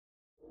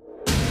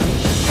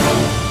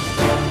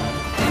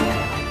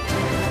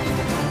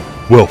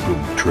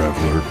Welcome,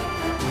 traveler.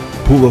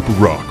 Pull up a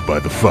rock by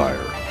the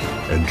fire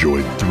and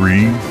join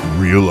 3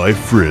 real-life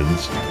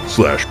friends /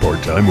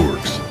 part-time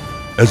orcs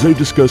as they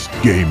discuss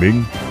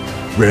gaming,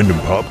 random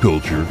pop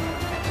culture,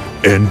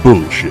 and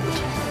bullshit.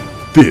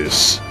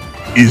 This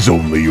is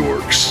Only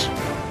Orcs.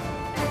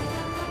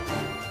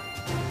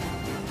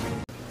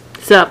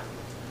 Sup?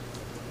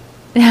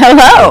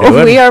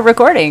 Hello, we are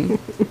recording.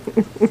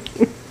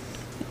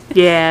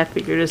 Yeah, I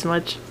figured as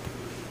much.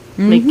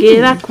 Make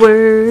it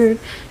awkward,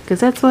 because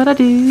that's what I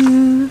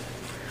do.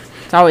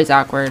 It's always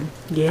awkward.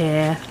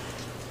 Yeah.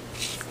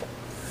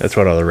 That's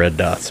what all the red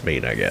dots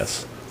mean, I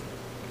guess.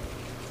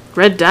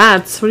 Red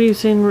dots? What are you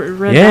saying,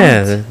 red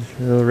yeah, dots?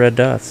 the little red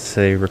dots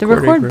say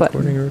recording,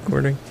 record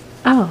recording.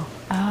 Oh.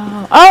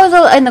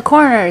 In the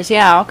corners.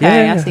 Yeah,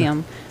 okay, Yeah. I see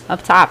them.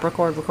 Up top,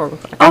 record. I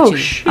got you.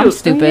 Shoot. I'm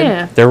stupid.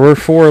 Yeah. There were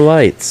 4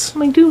 lights. I'm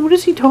like, dude, what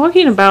is he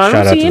talking about?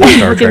 Shout I out don't see to the any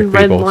Star Trek fucking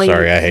red people. lights.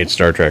 Sorry, I hate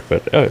Star Trek,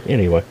 but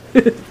anyway.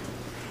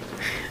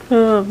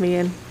 Oh,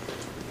 man.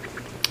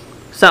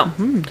 So,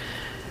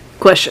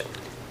 question.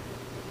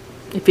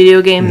 If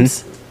video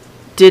games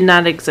did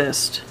not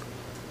exist,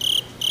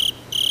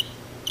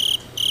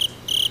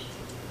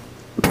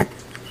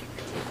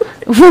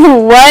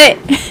 What?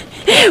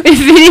 If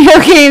video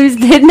games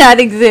did not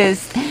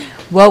exist,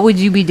 what would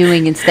you be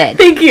doing instead?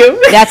 thank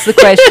you. That's the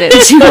question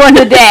she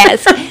wanted to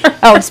ask.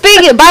 Oh,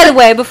 speaking. By the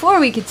way, before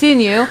we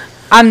continue,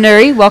 I'm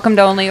Nuri. Welcome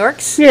to Only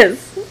Orcs.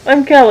 Yes,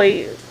 I'm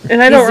Kelly,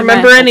 and I don't the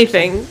remember man.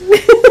 anything.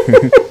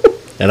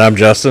 And I'm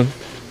Justin.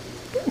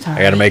 Sorry.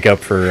 I got to make up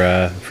for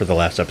the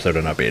last episode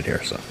of not being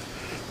here, so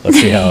let's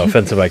see how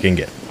offensive I can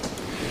get.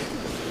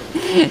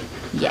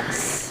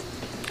 Yes.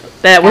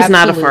 That was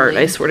not a fart.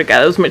 Absolutely. I swear to God,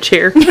 that was my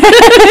chair. I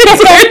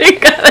swear to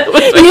God, that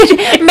was my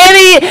chair.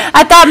 Maybe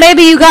I thought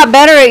maybe you got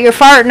better at your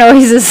fart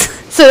noises,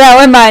 so that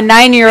way my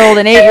 9-year-old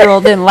and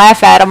 8-year-old didn't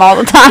laugh at them all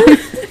the time.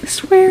 I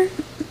swear.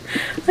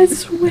 I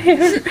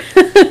swear.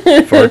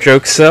 Fart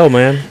jokes sell,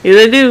 man. Yeah,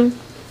 they do.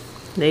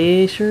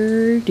 They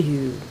sure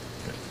do.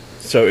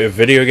 So if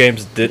video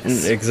games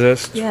didn't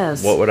exist,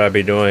 Yes. what would I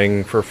be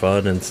doing for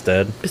fun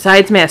instead?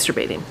 Besides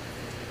masturbating.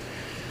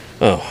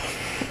 Oh.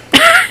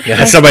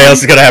 Yeah, somebody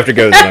else is going to have to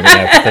go, then I'm going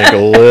to have to think a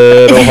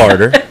little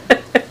harder.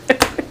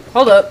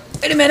 Hold up.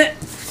 Wait a minute.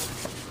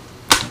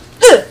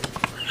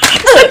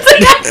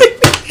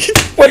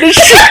 What is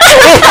she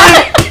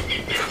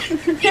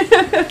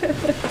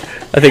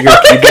I think her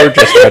keyboard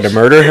just tried to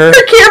murder her.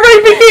 Her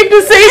camera became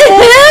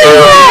disabled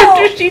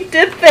after she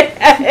did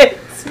that.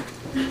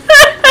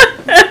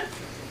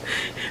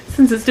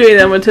 Since it's doing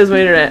that, I'm going to test my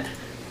internet.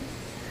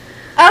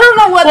 I don't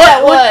know what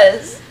that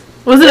was.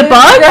 Was it a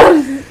bug?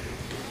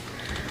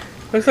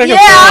 Looks like Yeah. a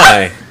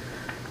fly.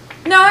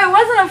 No, it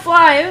wasn't a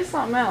fly. It was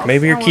something else.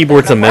 Maybe I your don't want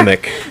keyboard's that a no more.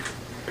 mimic.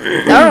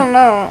 I don't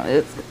know.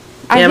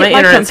 I Yeah, hit my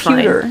internet's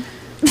computer.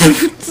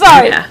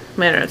 Sorry. Yeah,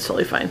 my internet's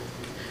totally fine.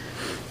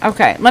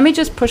 Okay, let me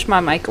just push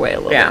my mic away a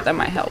little Yeah. bit. That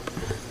might help.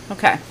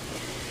 Okay.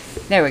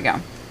 There we go.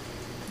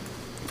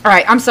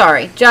 Alright, I'm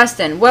sorry.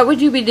 Justin, what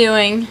would you be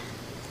doing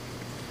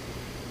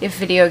if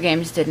video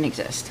games didn't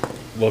exist?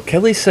 Well,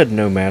 Kelly said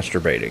no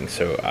masturbating,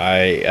 so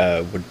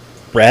I would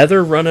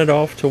rather run it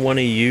off to one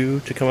of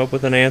you to come up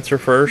with an answer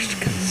first,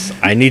 because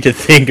I need to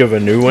think of a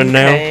new one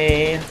now.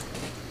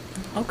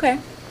 Okay.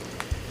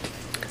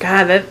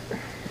 God, that...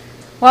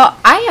 Well,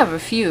 I have a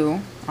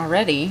few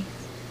already.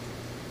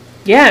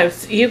 Yeah,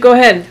 you go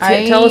ahead.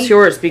 Tell us I-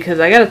 yours,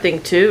 because I got to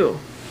think too.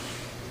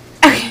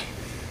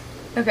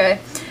 Okay.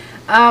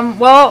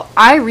 Well,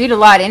 I read a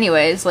lot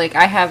anyways. Like,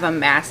 I have a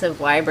massive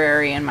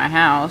library in my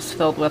house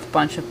filled with a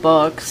bunch of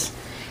books.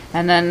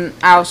 And then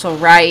I also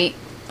write,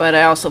 but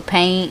I also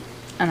paint.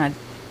 And I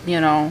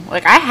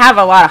have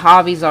a lot of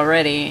hobbies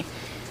already.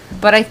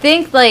 But I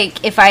think,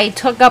 like, if I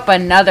took up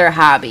another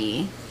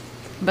hobby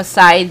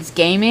besides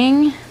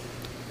gaming,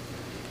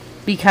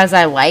 because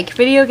I like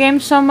video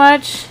games so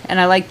much, and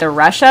I like the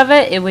rush of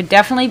it, it would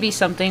definitely be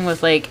something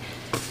with, like,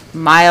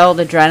 mild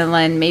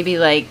adrenaline. Maybe,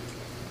 like,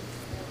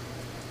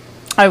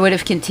 I would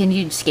have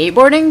continued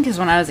skateboarding, because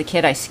when I was a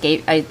kid, I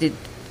skateboarded?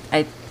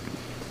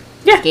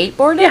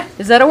 Yeah.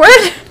 Is that a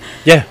word?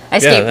 Yeah. I yeah,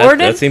 skateboarded?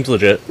 That seems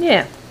legit.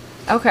 Yeah.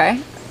 Okay.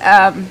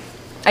 I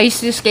used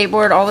to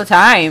skateboard all the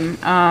time.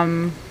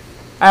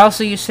 I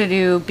also used to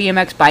do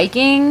BMX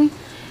biking.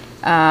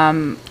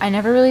 I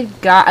never really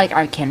got, like,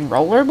 I can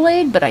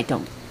rollerblade, but I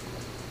didn't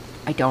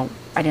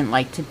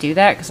like to do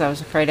that because I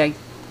was afraid I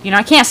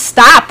can't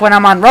stop when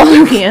I'm on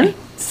rollerblades.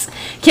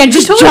 Can't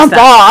just totally jump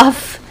stop.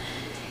 off.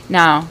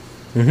 No.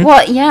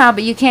 Well, yeah,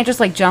 but you can't just,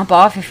 like, jump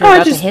off if you're Oh,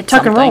 about just to hit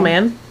tuck something. and roll,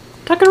 man.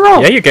 Tuck and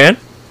roll. Yeah, you can.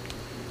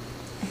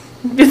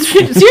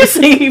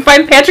 Seriously, you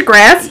find a patch of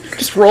grass,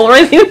 just roll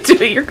right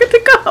into it. You're good to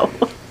go.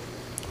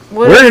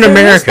 What We're if in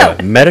there is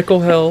America. no-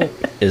 Medical help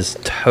is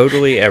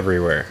totally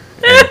everywhere.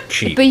 And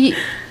cheap. But you,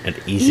 and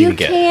easy you to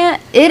get.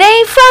 can't. It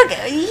ain't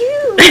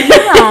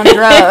you're on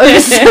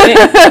drugs.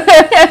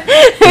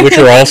 Which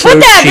are also Put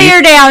that cheap.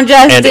 beer down,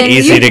 Justin. and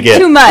easy to get.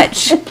 Too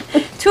much.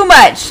 Too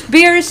much.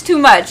 Beer is too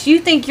much. You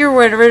think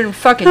we're in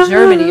fucking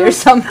Germany or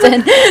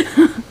something.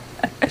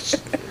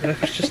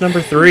 That's just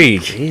number 3.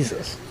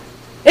 Jesus.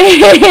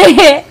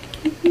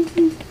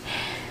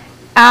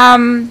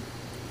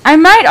 I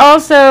might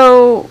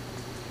also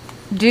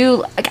do,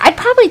 like, I'd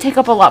probably take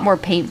up a lot more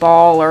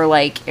paintball or,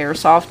 like,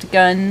 airsoft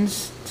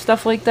guns,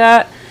 stuff like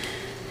that.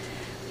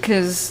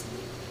 Because,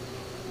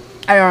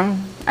 I don't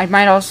know, I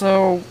might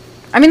also,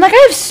 I mean, like,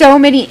 I have so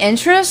many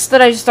interests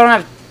that I just don't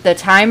have the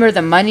time or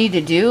the money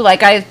to do.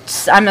 Like,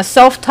 I'm a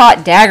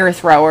self-taught dagger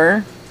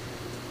thrower.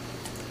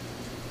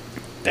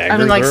 Dagger I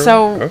mean, like, thrower?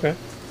 so, Okay.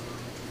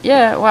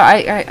 yeah, well,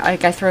 I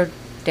throw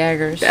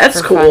daggers.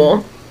 That's for cool.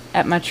 fun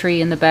at my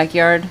tree in the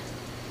backyard.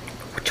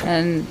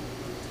 And,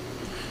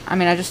 I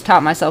mean, I just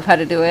taught myself how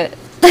to do it.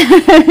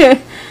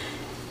 I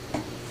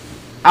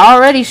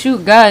already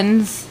shoot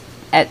guns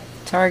at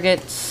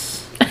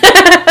targets.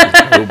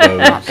 Hobos.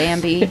 Not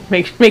Bambi.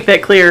 Make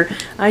that clear.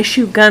 I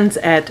shoot guns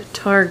at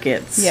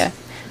targets. Yeah.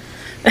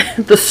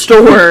 The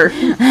store.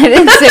 I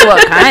didn't say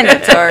what kind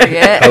of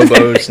target.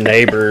 Hobos,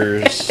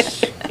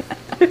 neighbors.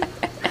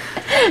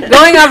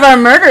 Going off our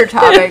murder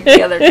topic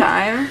the other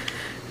time.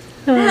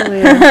 Oh,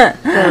 yeah.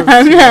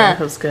 That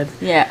was good.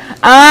 Yeah.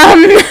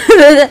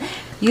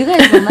 You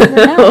guys will never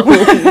know.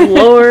 Oh,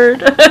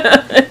 Lord.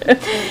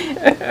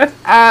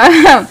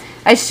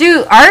 I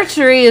shoot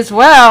archery as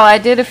well. I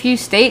did a few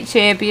state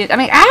champions. I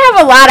mean, I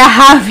have a lot of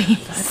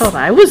hobbies. I thought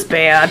I was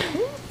bad.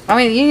 I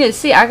mean, you can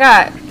see I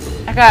got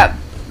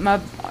my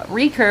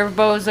recurve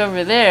bows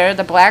over there.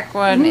 The black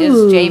one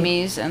Ooh. is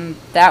Jamie's, and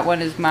that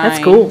one is mine.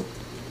 That's cool.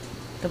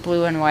 The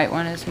blue and white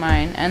one is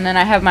mine, and then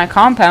I have my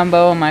compound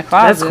bow in my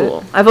closet. That's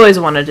cool. I've always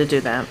wanted to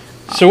do that.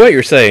 So what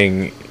you're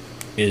saying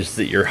is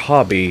that your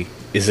hobby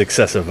is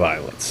excessive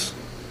violence.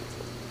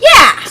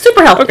 Yeah,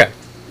 Super healthy. Okay.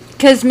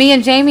 because me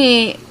and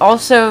Jamie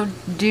also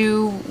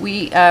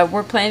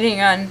we're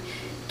planning on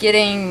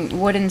getting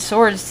wooden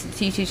swords to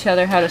teach each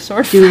other how to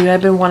sword fight. Dude,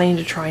 I've been wanting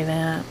to try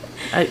that.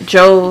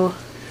 Joe.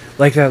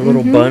 Like that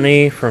little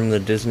bunny from the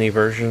Disney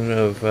version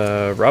of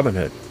Robin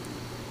Hood.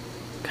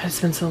 God,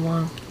 it's been so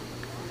long.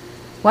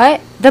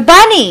 What? The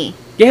bunny.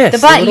 Yes, The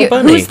the bunny. little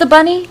bunny. Who's the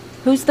bunny?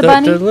 Who's the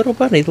bunny? The little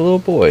bunny, the little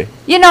boy.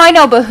 You know, I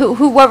know, but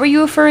who? What were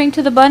you referring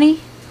to? The bunny?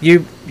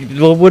 You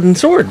little wooden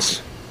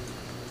swords.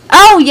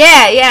 Oh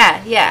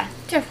yeah.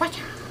 Yes.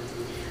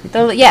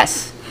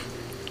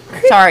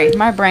 Sorry,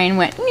 my brain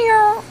went.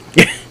 Meow.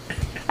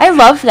 I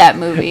love that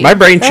movie. My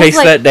brain That was chased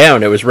like- that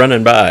down. It was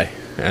running by.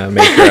 I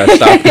made sure I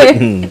stopped it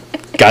and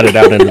got it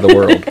out into the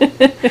world.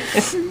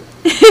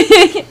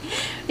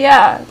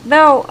 Yeah.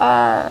 No.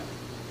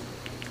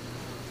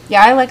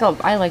 Yeah, I like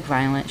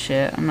violent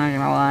shit. I'm not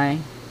gonna lie.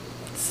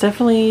 It's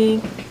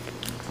definitely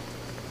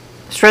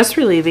stress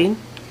relieving.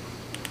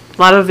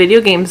 A lot of video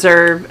games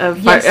are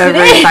Yes, it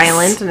very is.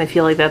 violent, and I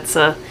feel like that's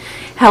a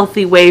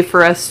healthy way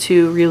for us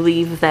to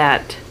relieve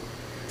that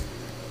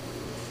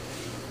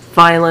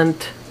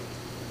violent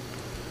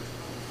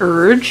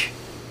urge.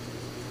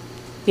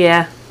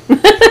 Yeah.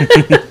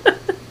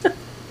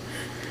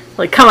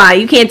 Like, come on,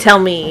 you can't tell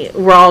me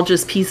we're all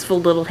just peaceful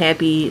little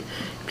happy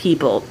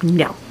people.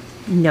 No.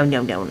 No.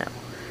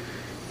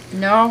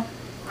 No.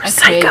 I crave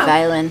Psycho.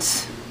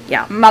 violence.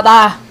 Yeah.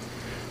 Mother.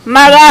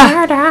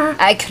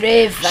 I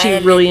crave violence. She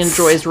really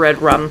enjoys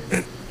red rum.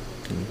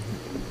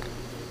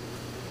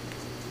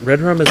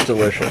 Red rum is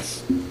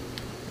delicious.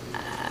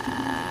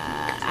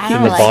 I In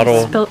don't the like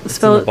bottle, Spell- it's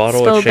spell in it- the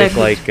bottle. spell It's it shaped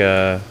backwards.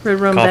 like Red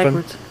rum coffin.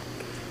 backwards.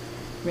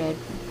 red.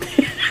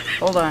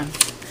 Hold on.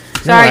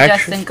 Sorry,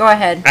 actually- Justin. Go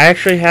ahead. I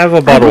actually have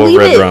a bottle of believe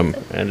red it. rum,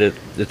 and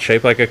it's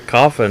shaped like a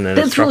coffin, and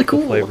That's it's really tropical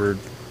cool. flavored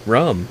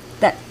rum.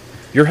 That.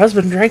 Your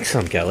husband drank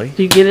some, Kelly,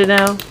 Do you get it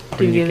now? Do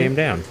when you get came it?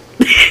 down.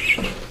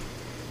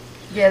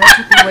 Yeah,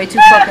 that took me way too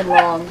fucking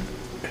long.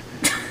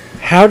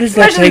 How did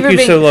that Especially take for you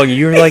so being- long?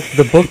 You're like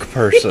the book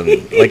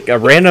person, like a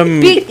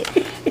random I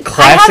have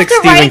classic to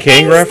Stephen write King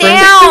things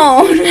reference.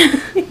 down.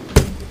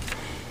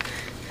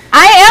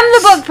 I am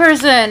the book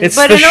person. It's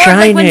but The in order,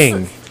 like, when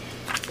Shining.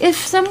 if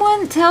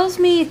someone tells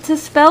me to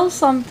spell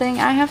something,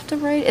 I have to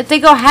write it. If they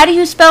go, how do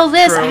you spell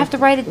this? I True. have to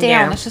write it down.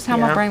 Yeah, That's just how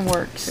my yeah. brain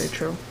works. Very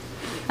true.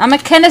 I'm a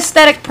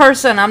kinesthetic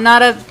person. I'm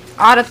not a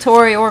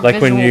auditory or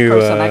Like when visual you,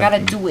 person. I uh, gotta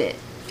do it.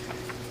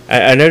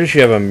 I noticed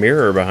you have a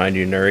mirror behind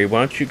you, Nuri. Why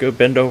don't you go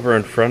bend over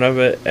in front of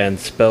it and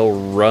spell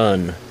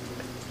run?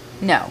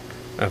 No.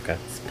 Okay.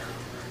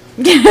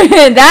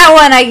 That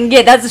one I can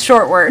get. That's a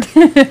short word.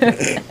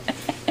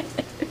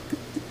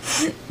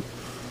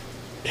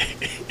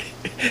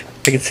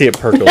 I can see it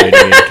percolating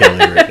in Kelly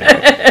right now.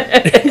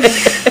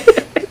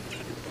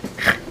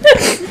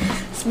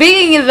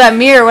 Speaking of that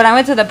mirror, when I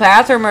went to the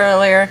bathroom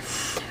earlier,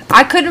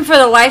 I couldn't for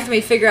the life of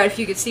me figure out if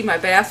you could see my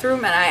bathroom,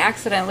 and I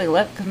accidentally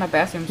looked because my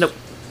bathroom's Nope.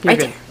 You're right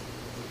good. there.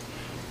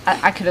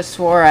 I could have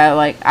swore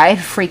I had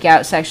a freak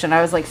out section.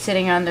 I was like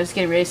sitting on there, just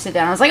getting ready to sit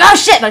down. I was like, oh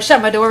shit! And I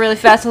shut my door really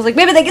fast. I was like,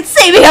 maybe they can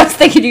see me. I was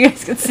thinking you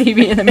guys could see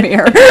me in the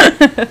mirror.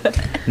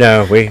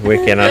 No, we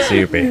cannot see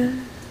you, B.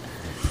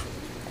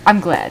 I'm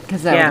glad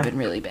because that would Yeah. have been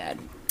really bad.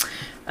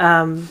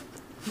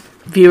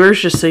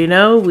 Viewers, just so you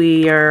know,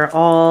 we are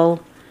all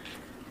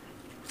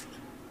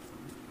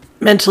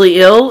mentally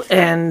ill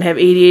and have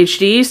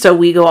ADHD, so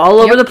we go all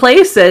over Yep. the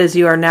place, as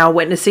you are now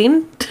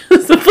witnessing.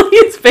 So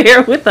please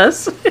bear with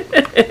us.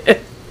 The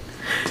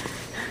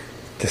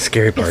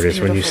scary part is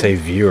when you say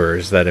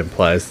viewers, that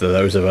implies that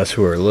those of us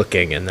who are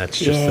looking, and that's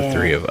just the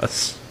three of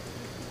us.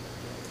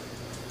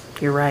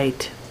 You're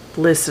right.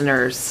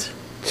 Listeners.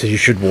 So you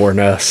should warn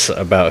us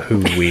about who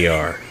we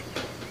are.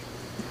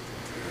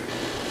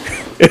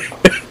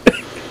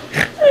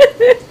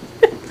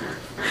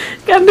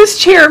 God, Miss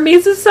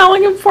Jeremy's is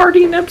selling and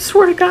farting. I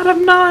swear to God,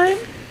 I'm not.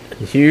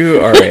 You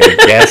are a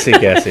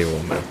gassy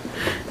woman.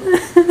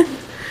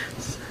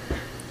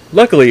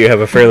 Luckily, you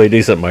have a fairly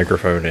decent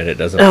microphone, and it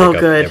doesn't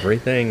pick up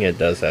everything. It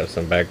does have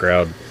some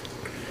background.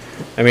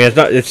 I mean,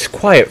 it's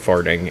quiet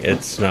farting.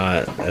 It's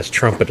not as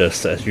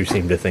trumpetous as you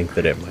seem to think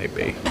that it might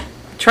be.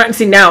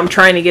 Now I'm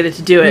trying to get it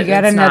to do it. You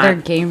got another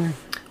gamer.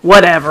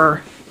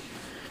 Whatever.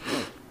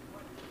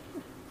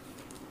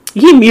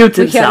 He mutes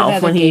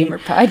himself when he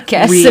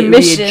podcast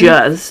submission.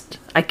 Readjust.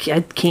 I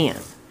can't.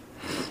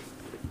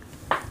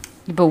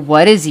 But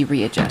what is he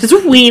readjusting?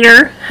 Just a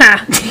wiener.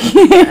 Ha.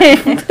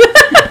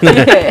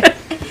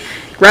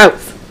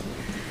 Gross.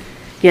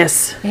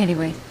 Yes.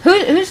 Anyway,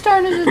 whose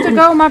turn is it to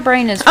go? My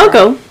brain is. I'll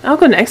go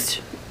next.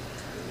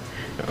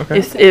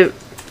 Okay.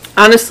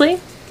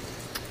 Honestly,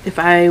 if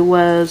I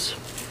was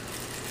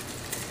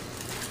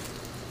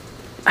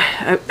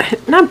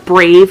not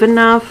brave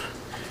enough.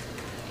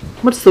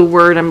 What's the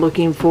word I'm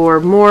looking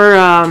for? More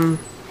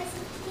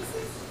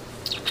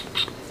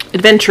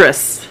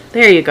adventurous.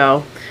 There you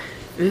go.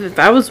 If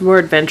I was more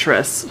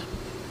adventurous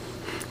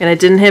and I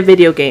didn't have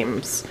video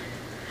games,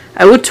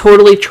 I would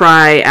totally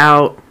try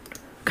out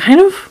kind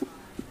of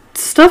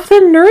stuff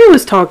that Nuri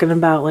was talking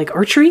about, like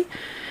archery,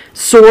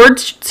 sword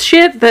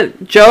shit that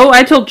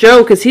I told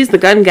Joe, because he's the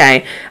gun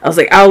guy, I was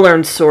like, I'll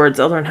learn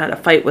swords. I'll learn how to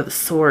fight with a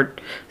sword.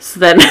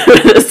 So then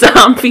when the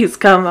zombies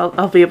come,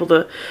 I'll be able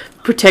to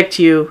protect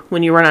you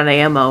when you run out of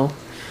ammo.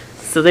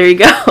 So there you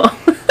go.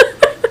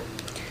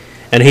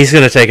 And he's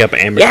going to take up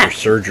amateur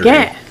surgery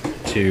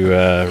to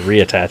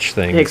reattach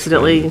things.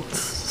 Accidentally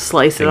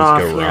slice it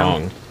off. Things go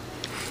wrong.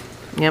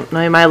 Yep,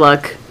 no, my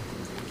luck.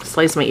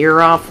 Slice my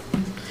ear off.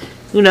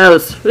 Who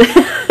knows?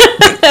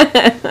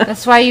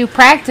 That's why you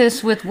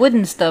practice with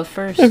wooden stuff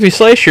first. If you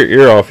slice your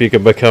ear off, you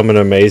can become an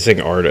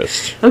amazing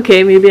artist.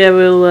 Okay, maybe I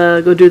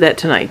will go do that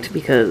tonight,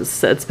 because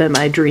that's been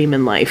my dream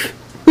in life.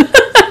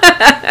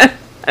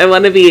 I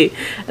want to be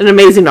an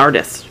amazing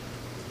artist.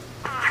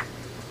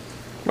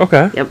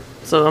 Okay. Yep.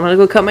 So I'm going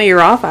to go cut my ear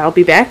off. I'll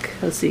be back.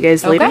 I'll see you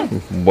guys later.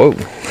 Whoa.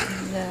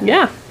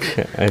 Yeah.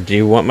 Do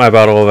you want my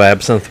bottle of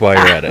absinthe while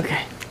you're at it?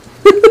 Okay.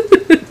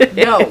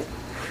 No.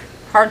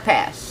 Hard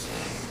pass.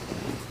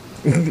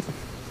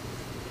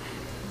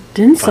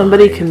 Didn't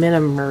somebody commit a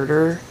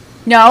murder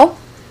No.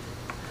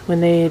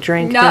 when they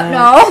drank No. that?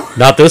 No.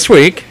 Not this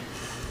week.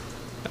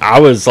 I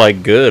was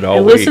like good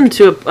all week. I listened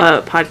to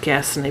a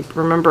podcast and I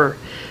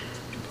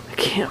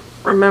can't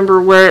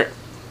remember what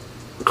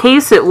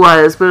case it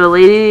was, but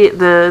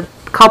the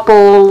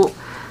couple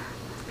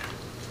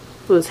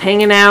was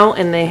hanging out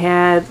and they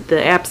had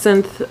the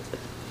absinthe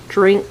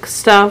drink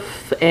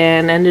stuff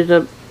and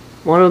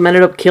one of them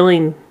ended up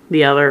killing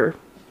the other.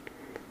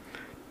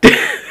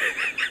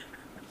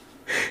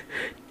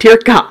 Dear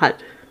God.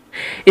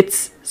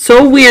 It's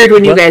so weird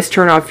when you guys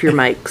turn off your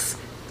mics.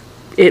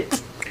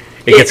 It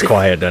gets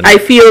quiet, doesn't it? I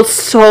feel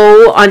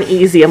so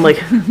uneasy. I'm like...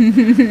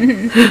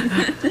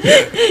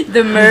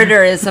 The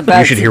murder is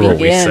about to begin. You should hear what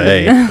we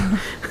say.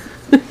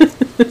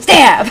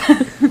 Stab!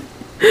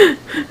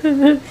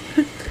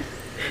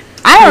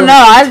 I don't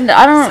know.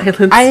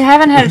 I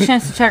haven't had a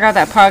chance to check out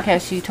that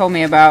podcast you told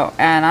me about,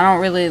 and I don't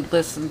really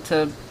listen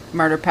to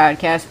murder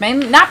podcasts.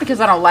 Mainly not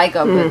because I don't like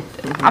them,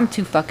 but I'm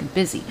too fucking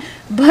busy.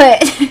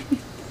 But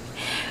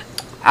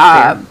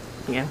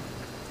yeah.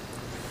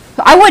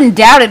 I wouldn't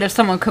doubt it if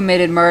someone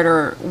committed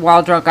murder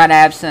while drunk on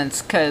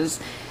absinthe, because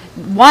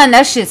one,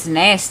 that shit's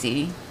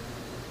nasty.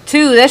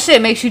 Two, that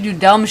shit makes you do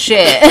dumb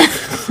shit.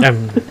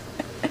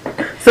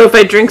 So if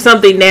I drink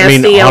something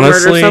nasty, I'll murder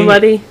honestly,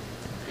 somebody?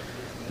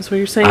 That's what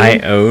you're saying? I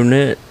own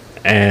it.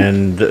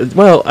 And,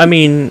 well, I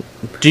mean,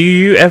 do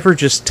you ever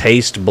just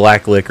taste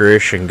black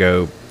licorice and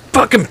go,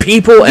 fucking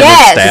people, and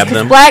then stab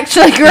them? Black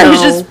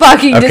licorice is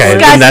fucking then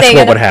disgusting, that's what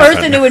and would the happen.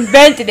 person who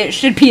invented it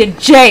should be in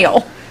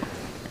jail.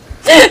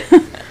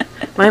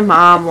 My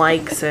mom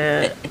likes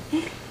it.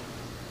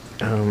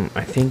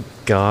 I think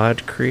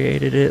God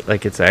created it.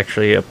 Like, it's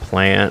actually a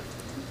plant,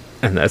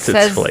 and that's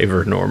its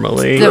flavor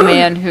normally. The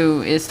man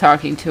who is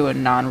talking to a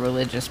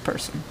non-religious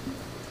person.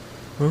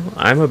 Well,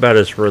 I'm about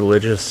as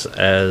religious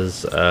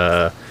as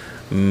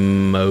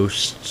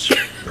most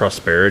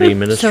prosperity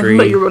ministry.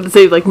 But you're about to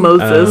say, like,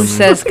 Moses.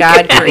 Says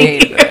God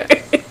created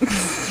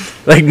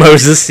it. Like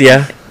Moses,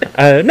 yeah.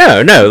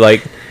 No,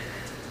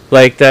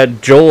 like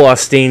that Joel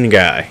Osteen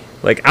guy.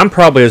 Like, I'm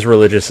probably as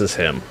religious as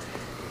him.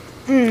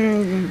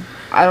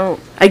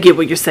 I get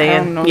what you're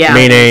saying. Yeah.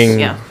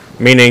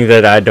 Meaning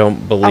that I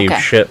don't believe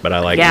shit, but I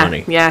like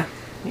money. Yeah,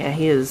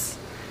 he is.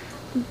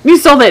 You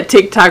saw that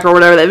TikTok or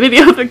whatever, that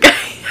video of the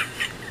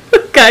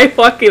guy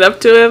walking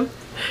up to him,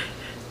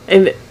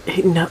 and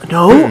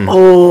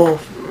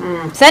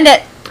send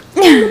it.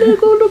 I'm gonna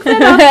go look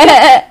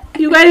that up.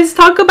 You guys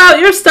talk about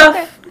your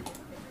stuff.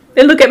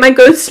 And look at my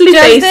ghostly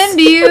face. Justin,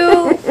 do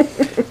you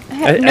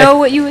know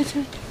what you would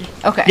say?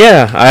 Okay.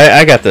 Yeah,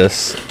 I got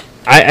this.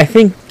 I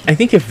think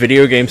if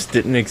video games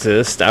didn't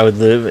exist, I would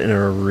live in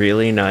a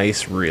really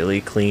nice,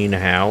 really clean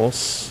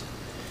house.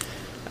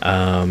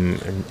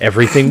 And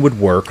everything would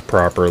work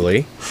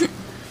properly.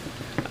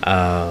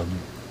 I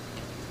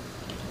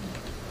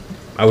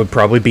would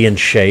probably be in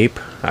shape.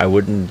 I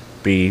wouldn't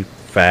be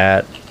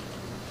fat.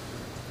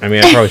 I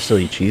mean, I'd probably still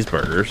eat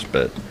cheeseburgers,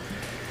 but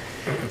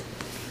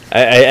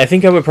I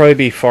think I would probably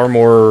be far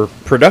more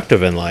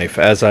productive in life,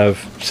 as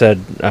I've said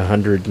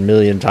 100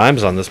 million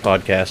times on this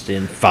podcast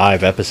in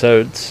 5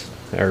 episodes,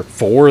 or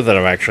 4 that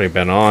I've actually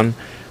been on.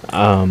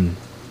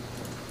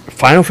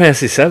 Final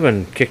Fantasy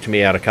VII kicked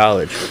me out of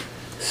college.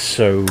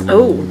 So,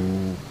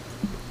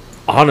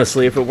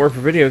 honestly, if it weren't for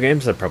video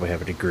games, I'd probably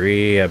have a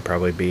degree. I'd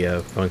probably be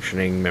a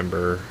functioning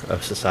member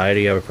of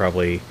society. I would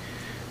probably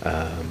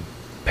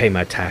pay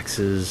my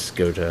taxes,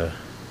 go to.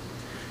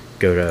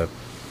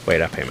 Wait,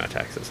 I pay my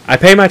taxes. I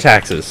pay my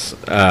taxes.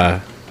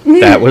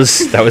 That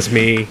was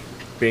me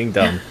being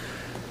dumb.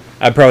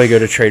 I'd probably go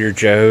to Trader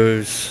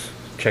Joe's,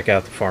 check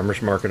out the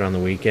farmer's market on the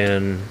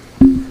weekend.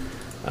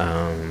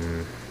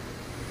 My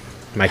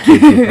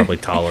kids would probably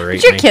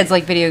tolerate but your me. kids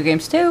like video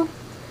games too.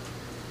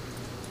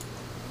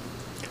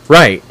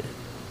 Right.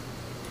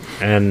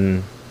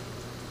 And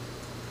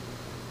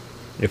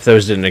if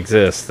those didn't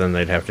exist, then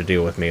they'd have to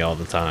deal with me all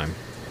the time.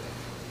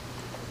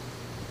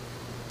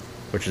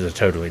 Which is a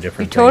totally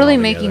different thing. You're totally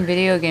altogether. making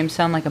video games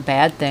sound like a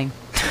bad thing.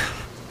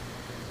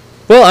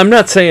 Well, I'm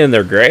not saying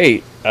they're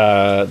great.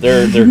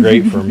 They're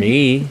great for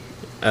me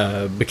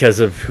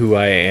because of who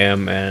I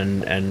am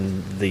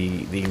and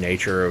the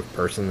nature of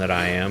person that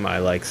I am. I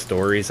like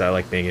stories. I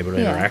like being able to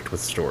interact with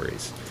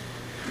stories.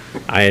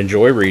 I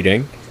enjoy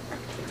reading.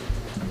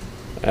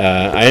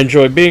 I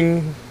enjoy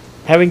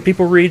having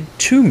people read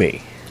to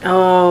me.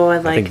 Oh,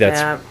 I think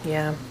that.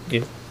 Yeah.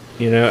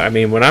 You know, I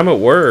mean, when I'm at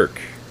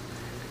work,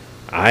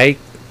 I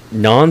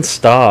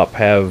non-stop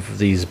have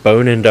these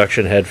bone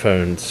induction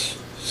headphones,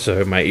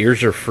 so my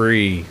ears are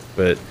free,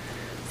 but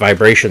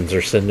vibrations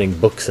are sending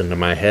books into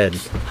my head,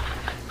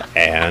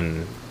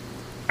 and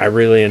I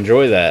really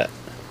enjoy that.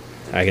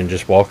 I can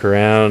just walk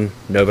around,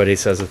 nobody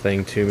says a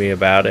thing to me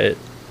about it,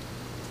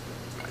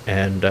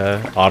 and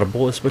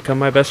Audible has become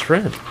my best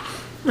friend.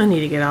 I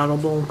need to get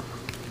Audible.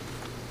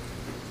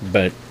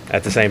 But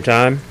at the same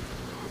time,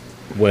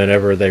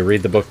 whenever they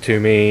read the book to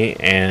me,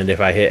 and if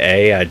I hit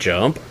A, I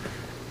jump,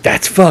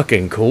 that's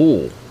fucking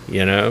cool,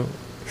 you know?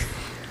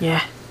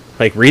 Yeah.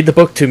 Like, read the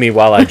book to me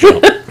while I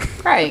jump.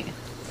 Right.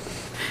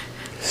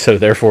 So,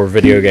 therefore,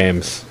 video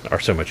games are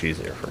so much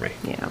easier for me.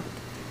 Yeah.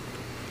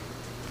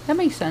 That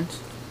makes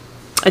sense.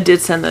 I did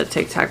send that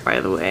TikTok,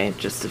 by the way,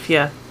 just if you...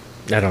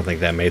 I don't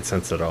think that made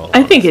sense at all.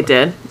 I think it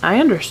did.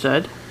 I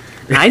understood.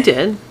 I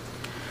did.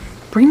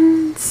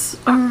 Brains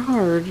are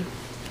hard.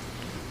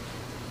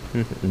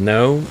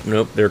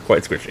 Nope, they're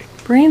quite squishy.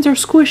 Brains are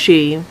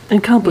squishy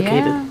and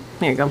complicated. Yeah.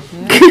 There you go.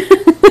 Yeah.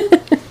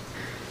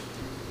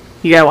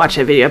 You gotta watch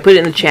that video. I put it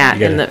in the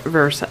chat in the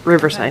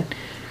Riverside.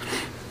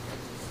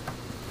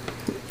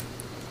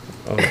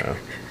 Oh no.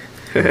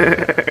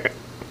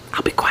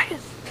 I'll be quiet.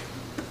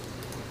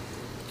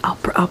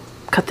 I'll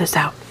cut this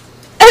out.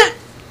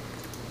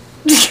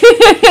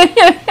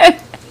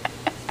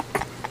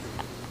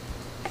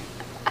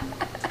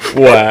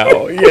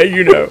 Wow. Yeah,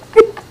 you know.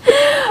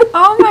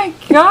 Oh my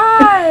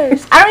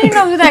gosh. I don't even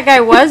know who that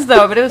guy was,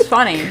 though, but it was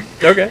funny.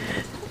 Okay.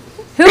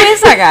 Who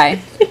is that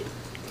guy?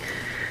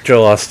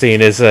 Joel Osteen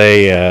is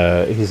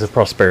he's a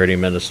prosperity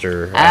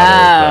minister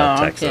out of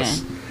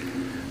Texas. Okay.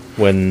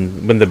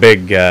 When the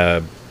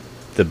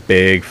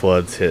big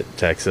floods hit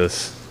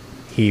Texas,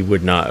 he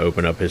would not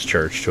open up his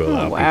church to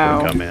allow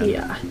people to come in.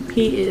 Yeah,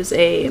 he is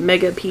a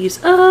mega piece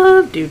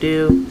of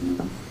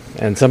doo-doo.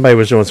 And somebody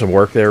was doing some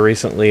work there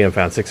recently and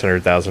found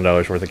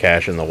 $600,000 worth of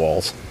cash in the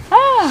walls.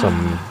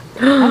 Some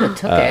I would have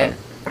took it.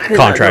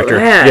 contractor.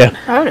 Yeah.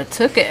 I would have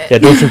took it. Yeah,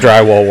 doing some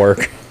drywall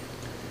work.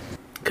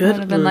 Good. Would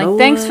have been like,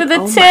 thanks for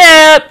the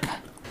tip.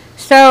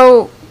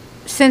 So,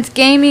 since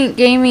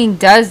gaming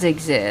does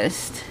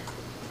exist,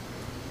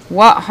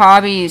 what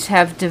hobbies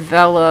have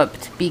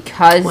developed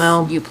because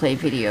you play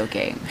video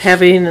games?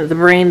 Having the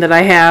brain that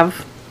I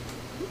have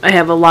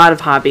a lot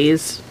of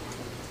hobbies,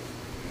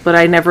 but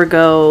I never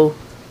go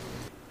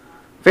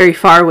very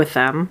far with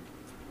them.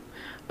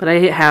 But I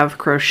have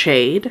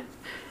crocheted.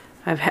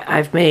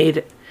 I've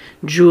made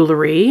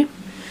jewelry.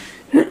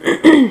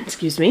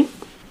 Excuse me.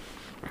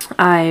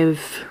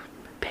 I've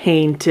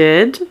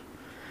painted.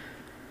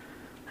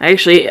 I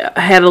actually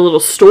had a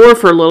little store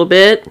for a little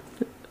bit.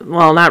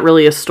 Well, not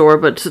really a store,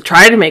 but to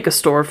try to make a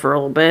store for a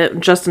little bit.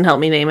 Justin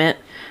helped me name it.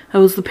 I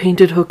was the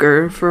painted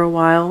hooker for a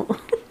while.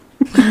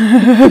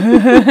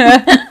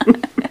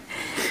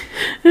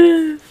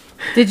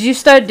 Did you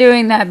start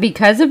doing that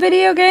because of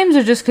video games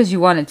or just because you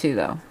wanted to,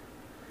 though?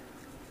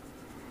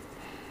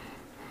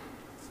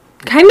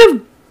 Kind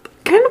of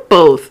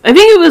both. I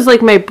think it was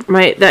like my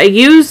I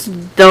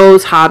used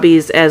those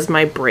hobbies as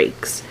my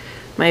breaks.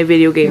 my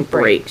video game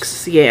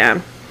breaks.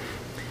 Yeah.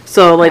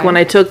 So, like, when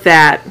I took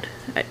that,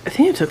 I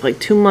think I took, like,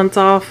 2 months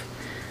off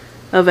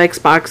of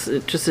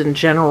Xbox, just in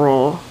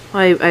general.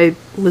 I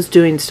was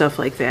doing stuff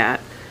like that.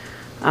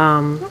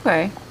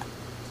 Okay.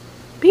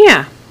 But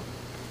yeah.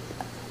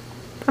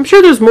 I'm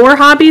sure there's more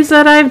hobbies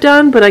that I've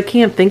done, but I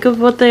can't think of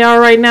what they are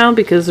right now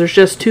because there's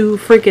just too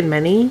freaking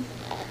many.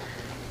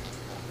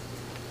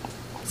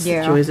 It's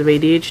the joys of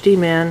ADHD,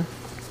 man.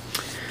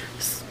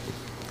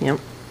 Yep.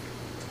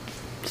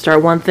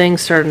 Start one thing,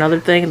 start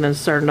another thing, and then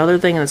start another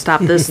thing, and then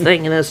stop this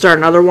thing, and then start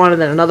another one,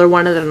 and then another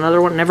one, and then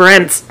another one. It never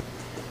ends.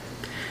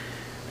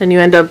 Then you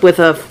end up with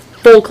a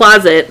full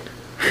closet.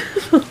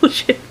 Oh,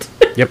 shit.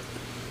 Yep.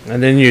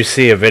 And then you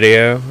see a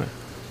video.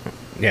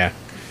 Yeah.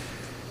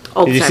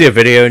 All the you time. see a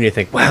video and you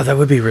think, wow, that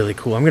would be really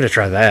cool. I'm going to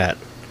try that.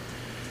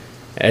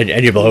 And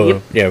you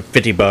blow,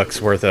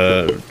 $50 worth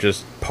of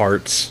just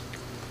parts.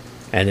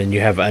 And then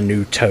you have a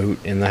new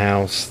tote in the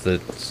house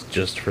that's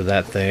just for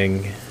that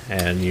thing.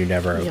 And you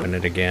never open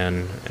it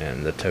again.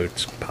 And the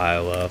totes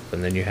pile up.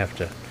 And then you have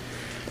to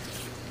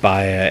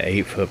buy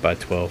a 8-foot by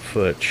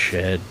 12-foot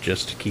shed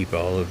just to keep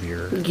all of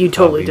your You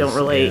totally don't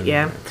relate, in.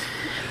 yeah.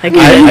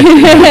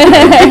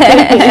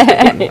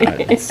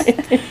 It's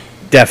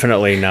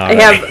definitely not. I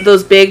have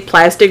those big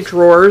plastic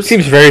drawers.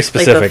 Seems very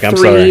specific. Like I'm the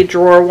sorry.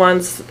 3-drawer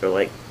ones. They're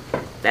like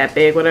that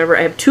big, whatever.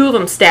 I have 2 of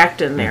them stacked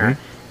in there,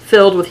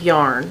 filled with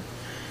yarn.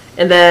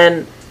 And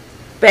then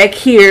back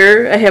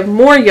here, I have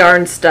more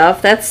yarn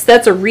stuff. That's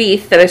a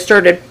wreath that I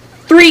started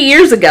 3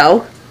 years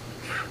ago.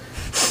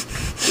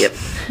 Yep.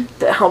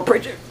 The hump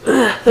Bridget.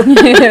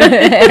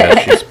 Yeah,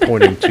 she's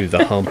pointing to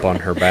the hump on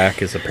her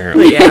back is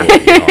apparently yarn.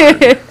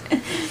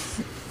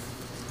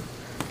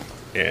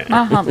 Yeah.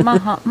 My hump, my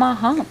hump, my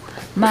hump.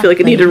 I feel like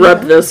I need to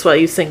rub this while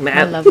you sing My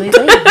that. lovely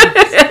lady.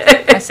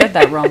 I said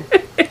that wrong.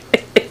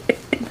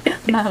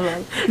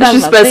 My I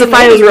should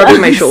specify I was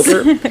rubbing my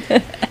shoulder.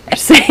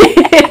 Just saying.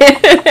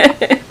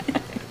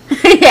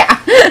 Yeah.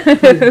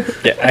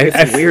 Yeah,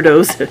 I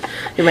Weirdos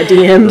in my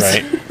DMs.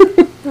 Right.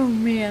 Oh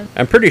man.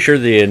 I'm pretty sure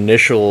the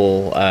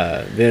initial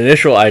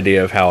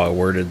idea of how I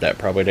worded that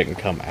probably didn't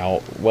come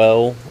out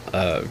well.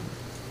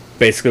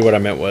 Basically, what I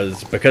meant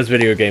was because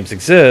video games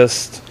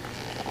exist,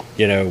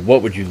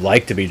 what would you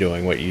like to be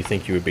doing? What you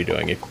think you would be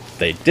doing if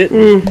they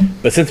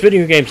didn't? But since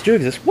video games do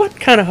exist, what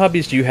kind of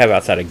hobbies do you have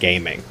outside of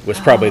gaming?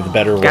 Was probably the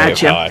better way of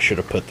how I should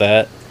have put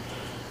that.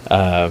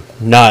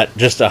 Not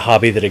just a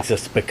hobby that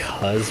exists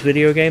because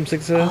video games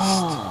exist.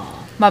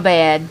 Oh, my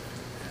bad.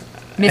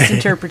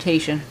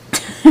 Misinterpretation.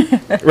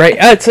 Right,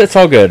 it's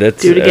all good.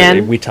 It's, Do it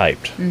again. We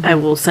typed. I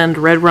will send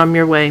red rum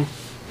your way.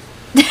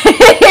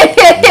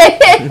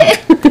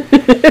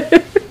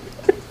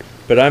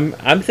 But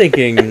I'm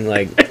thinking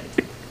like,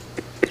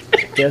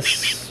 I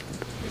guess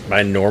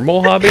my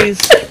normal hobbies.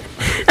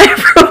 I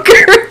broke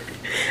her.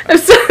 I'm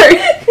sorry.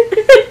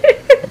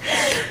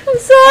 I'm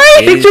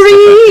sorry.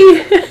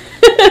 Victory.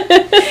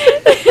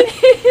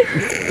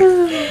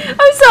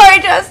 I'm sorry,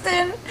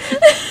 Justin.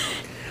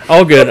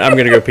 All good. I'm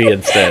gonna go pee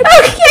instead.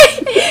 Okay.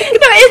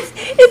 No,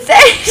 it's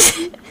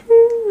actually,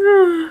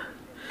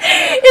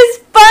 it's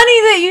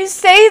funny that you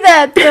say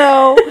that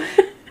though,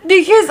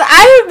 because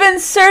I have been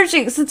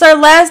searching since our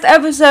last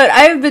episode.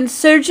 I have been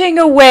searching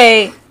a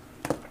way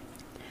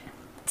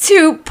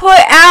to put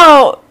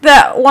out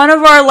that one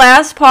of our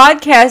last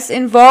podcasts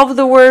involved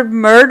the word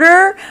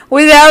murder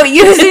without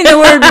using the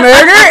word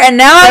murder, and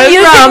now I'm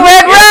using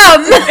red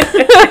rum.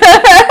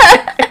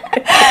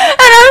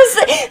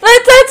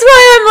 And that's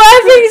why I'm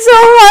laughing so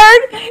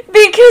hard,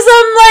 because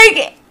I'm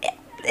like,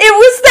 it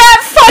was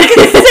that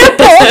fucking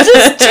simple.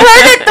 Just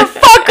turn it the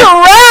fuck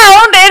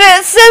around and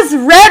it says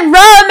red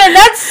rum, and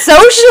that's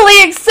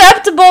socially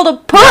acceptable to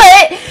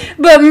put,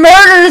 but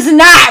murder's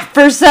not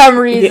for some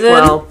reason.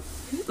 Well,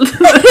 there's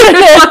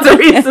lots of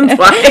reasons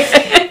why.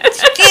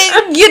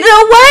 You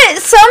know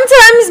what?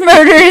 Sometimes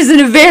murder is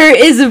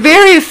a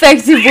very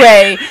effective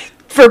way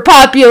for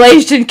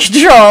population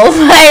control.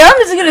 Like, I'm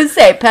just gonna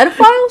say,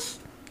 pedophiles.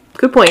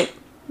 Good point.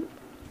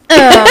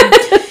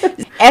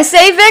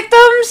 SA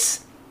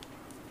victims,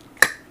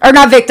 or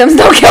not victims?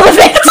 Don't kill the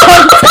victims.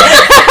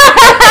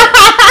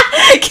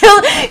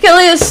 kill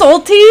the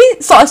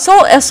assaultees.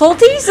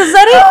 Assaultees? Is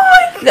that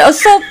it? The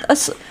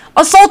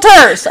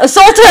assaulters. I'm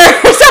so dumb.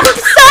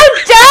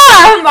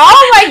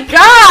 Oh my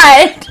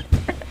god.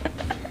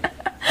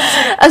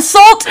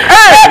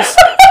 Assaulters.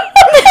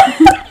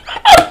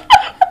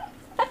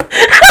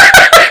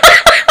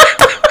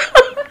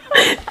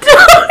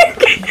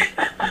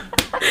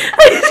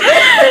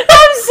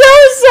 I'm so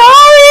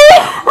sorry.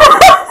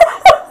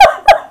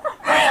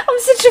 I'm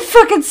such a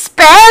fucking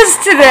spaz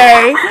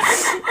today.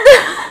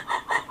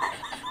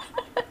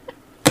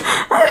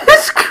 I'm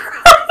just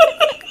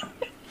crying.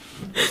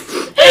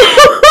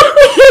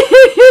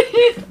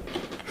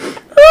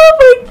 Oh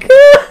my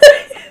god.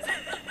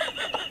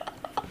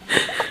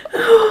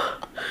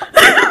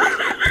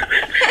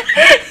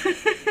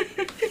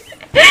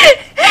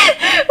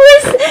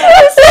 We're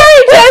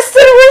sorry,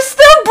 Justin. We're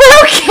still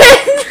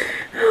broken.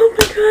 Oh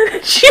my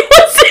god. She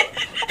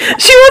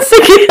wants to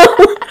kill.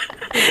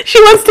 She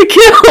wants to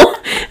kill.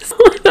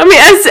 I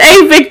mean,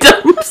 SA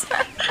victims.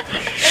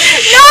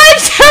 No, I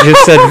don't. You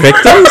said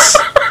victims?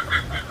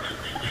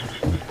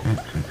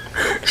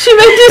 She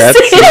meant to That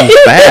say seems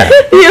bad.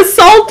 the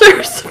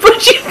assaulters,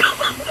 but she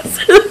calls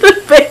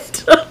the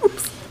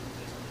victims.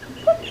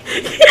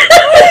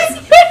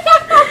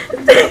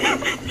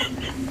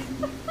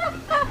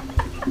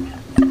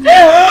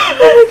 Oh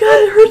my god,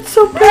 it hurts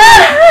so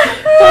bad.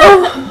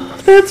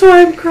 Oh, that's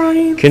why I'm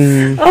crying.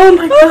 Oh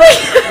my god.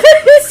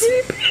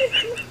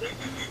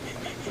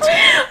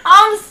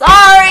 I'm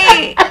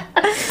sorry.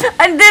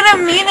 I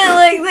didn't mean it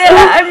like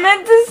that. I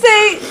meant to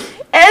say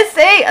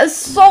SA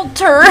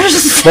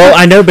assaulters. Well,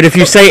 I know, but if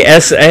you say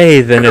SA,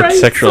 then it's Christ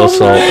sexual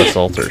assault almighty.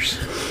 assaulters.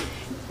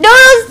 No,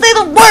 don't say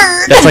the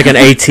word. That's like an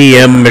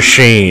ATM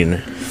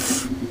machine.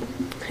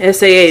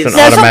 SAAs. It's an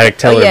automatic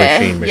teller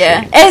machine.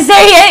 Yeah,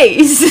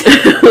 SAAs.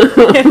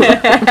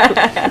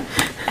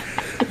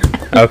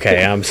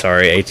 Okay, I'm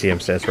sorry. ATM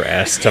stands for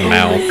ass to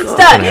mouth. It's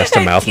Stop. an ass to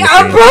mouth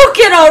I'm machine.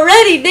 broken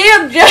already.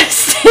 Damn,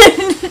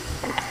 Justin.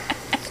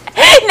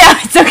 No,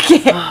 it's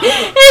okay.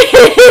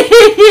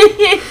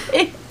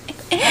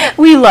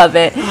 We love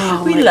it.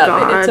 Oh We my love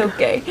God. it. It's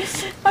okay.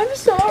 I'm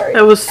sorry.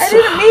 That was I so-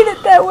 didn't mean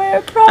it that way.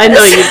 I promise. I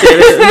know you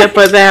did it,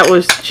 but that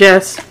was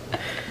just.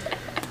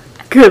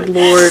 Good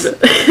lord.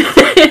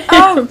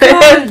 Oh,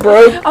 That God.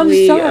 broke I'm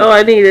me. sorry. Oh,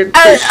 I needed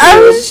I tissue. was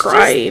I'm just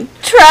crying.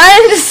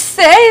 trying to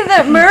say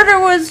that murder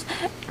was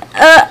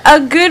a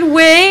good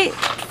way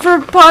for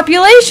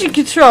population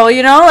control,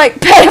 you know, like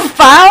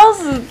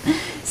pedophiles and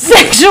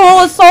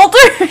sexual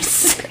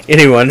assaulters.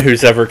 Anyone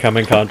who's ever come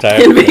in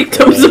contact And with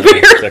victims a of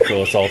bear.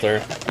 sexual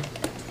assaulter.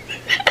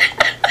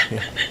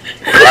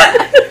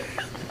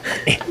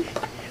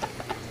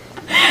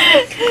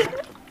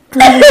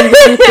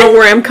 Don't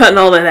worry, I'm cutting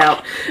all that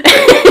out.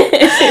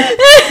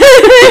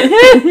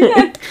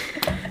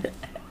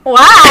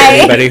 Why?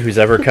 Anybody who's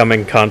ever come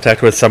in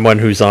contact with someone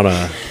who's on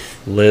a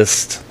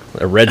list,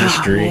 a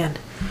registry. Man.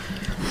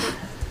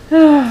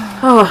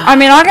 I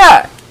mean, I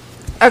got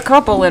a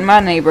couple in my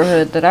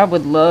neighborhood that I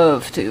would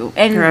love to.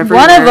 And They're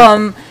one of everywhere.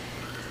 them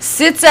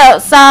sits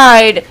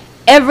outside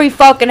every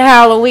fucking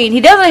Halloween.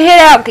 He doesn't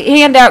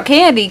hand out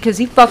candy because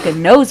he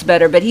fucking knows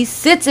better, but he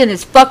sits in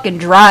his fucking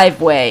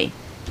driveway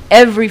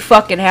every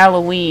fucking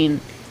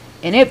Halloween.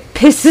 And it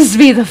pisses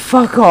me the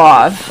fuck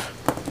off.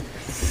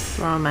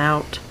 I'm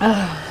out.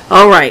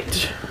 All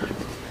right.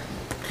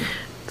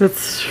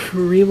 Let's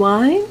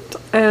rewind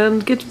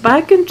and get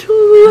back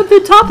into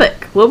the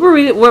topic. What were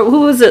we?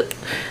 Who was it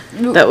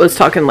that was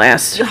talking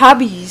last?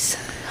 Hobbies.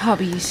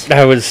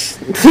 I was.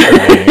 Sorry.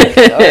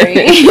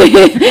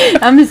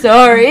 I'm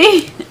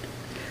sorry.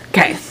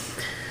 Okay.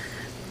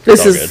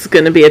 This all is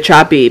going to be a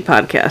choppy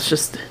podcast.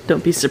 Just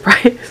don't be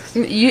surprised.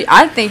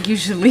 I think you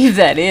should leave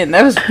that in.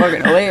 That was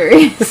fucking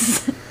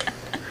hilarious.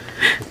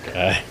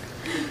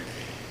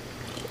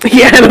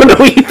 Yeah, I don't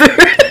know either.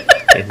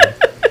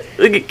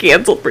 It'll get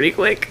canceled pretty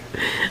quick.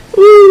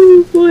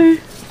 Ooh, boy.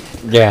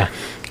 Yeah.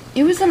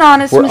 It was an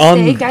honest We're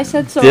mistake. on I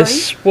said sorry.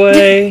 This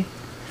way,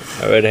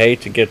 I would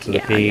hate to get to the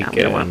peak Yeah,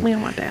 we and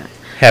don't want that.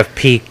 have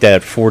peaked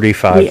at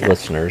 45 Yeah.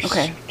 listeners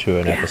Okay. to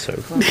an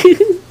episode.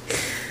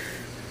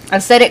 I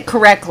said it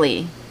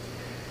correctly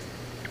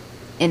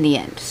in the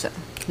end, so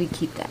we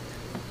keep that.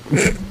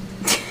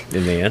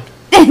 In the end.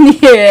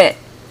 Yeah.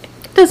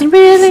 Doesn't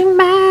really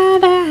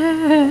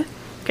matter.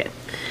 Okay.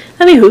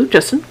 Anywho,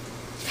 Justin.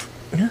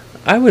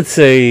 I would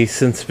say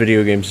since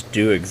video games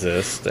do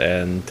exist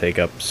and take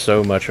up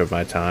so much of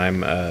my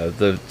time,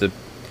 the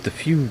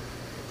few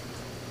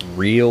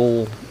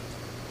real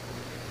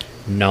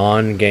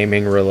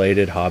non-gaming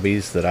related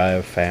hobbies that I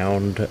have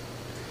found,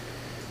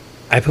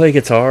 I play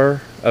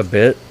guitar a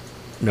bit,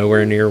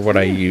 nowhere near what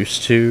I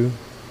used to.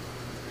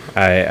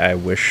 I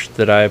wish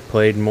that I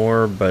played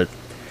more, but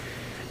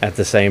at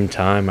the same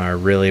time I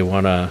really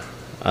want to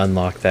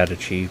unlock that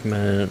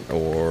achievement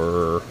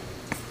or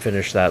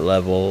finish that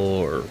level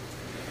or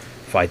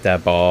fight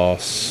that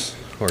boss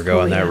or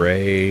go on that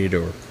raid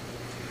or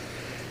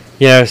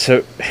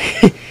so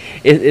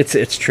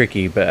it's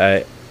tricky,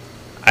 but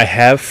I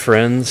have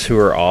friends who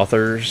are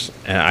authors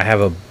and I have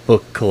a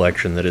book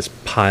collection that is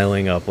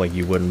piling up like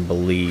you wouldn't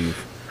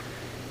believe,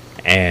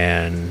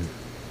 and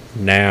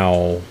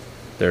now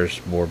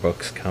there's more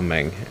books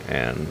coming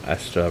and I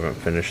still haven't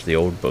finished the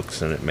old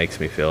books and it makes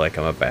me feel like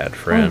I'm a bad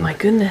friend. Oh my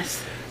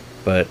goodness.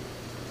 But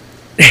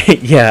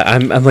yeah,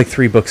 I'm like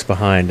 3 books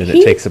behind, and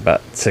it takes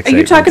about 6. Are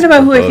you talking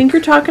about who I think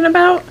you're talking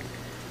about?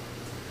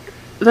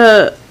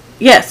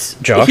 Yes,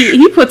 Josh?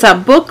 He puts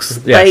out books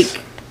Yes.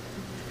 like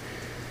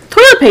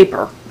toilet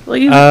paper.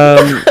 Like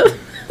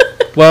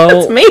Well,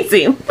 that's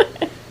amazing.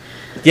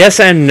 yes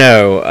and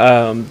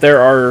no. There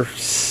are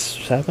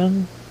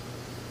 7,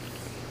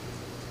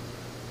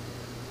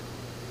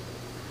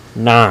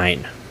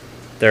 9.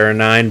 There are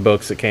 9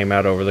 books that came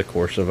out over the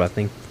course of I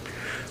think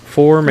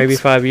 4, maybe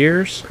 5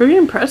 years. Pretty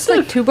It's impressive.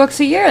 like 2 books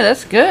a year.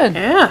 That's good.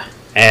 Yeah.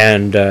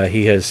 And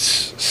he has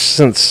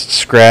since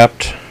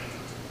scrapped,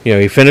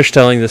 he finished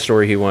telling the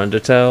story he wanted to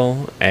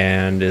tell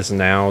and is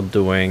now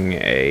doing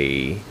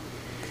a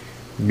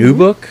new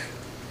book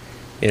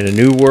in a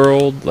new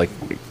world, like,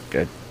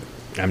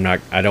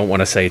 I don't want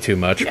to say too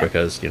much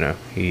because, you know,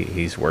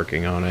 he's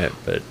working on it,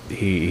 but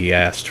he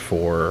asked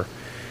for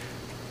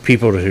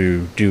people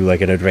to do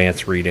like an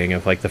advanced reading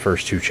of like the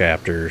first 2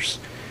 chapters,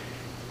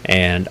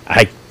 and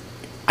I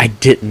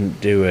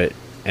didn't do it,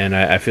 and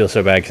I feel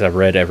so bad because I've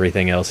read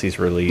everything else he's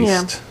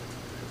released,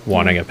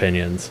 wanting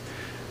opinions,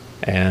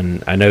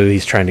 and I know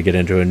he's trying to get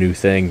into a new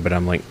thing, but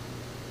I'm like,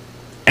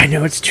 I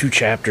know it's 2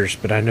 chapters,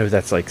 but I know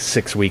that's like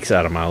 6 weeks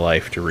out of my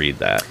life to read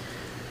that.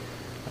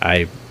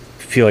 I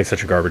feel like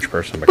such a garbage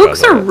person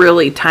because books are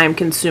really time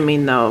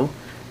consuming though.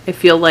 I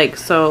feel like,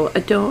 so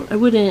I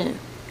wouldn't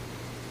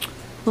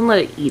let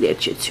it eat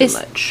at you too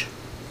much.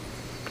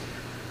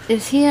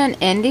 Is he an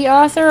indie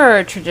author or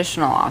a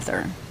traditional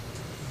author?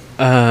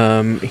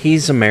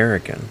 He's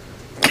American.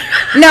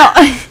 No.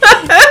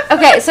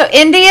 Okay, so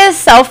indie is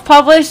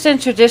self-published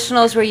and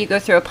traditional is where you go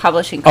through a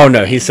publishing company.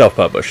 Oh no, he's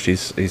self-published.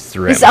 He's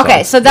through Amazon.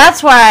 Okay, so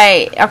that's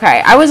why.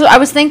 Okay, I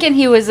was thinking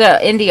he was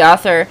an indie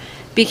author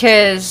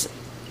because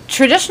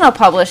traditional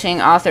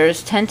publishing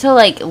authors tend to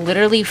like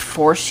literally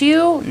force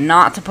you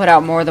not to put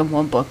out more than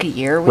 1 book a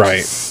year, which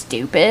is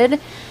stupid.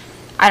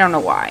 I don't know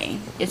why.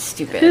 It's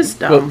stupid. It is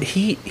dumb. Well,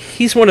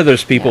 he's one of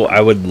those people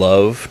I would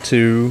love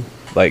to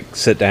like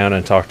sit down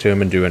and talk to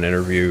him and do an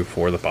interview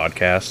for the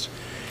podcast.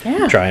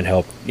 Yeah. Try and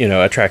help, you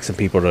know, attract some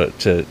people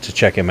to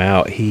check him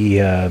out.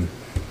 He, I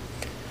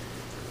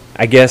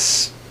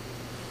guess,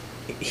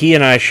 he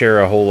and I share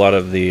a whole lot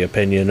of the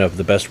opinion of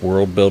the best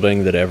world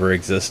building that ever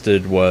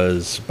existed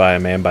was by a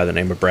man by the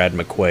name of Brad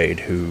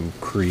McQuaid, who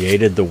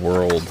created the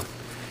world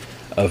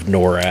of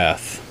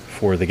Norath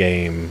for the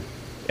game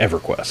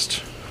EverQuest.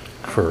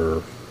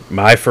 For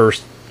my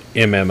first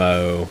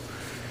MMO,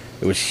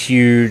 it was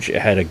huge.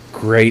 It had a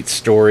great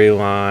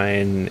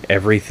storyline.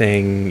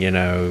 Everything, you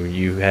know,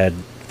 you had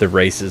the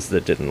races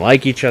that didn't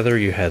like each other.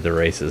 You had the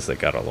races that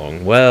got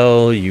along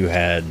well. You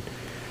had,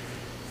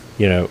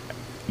 you know,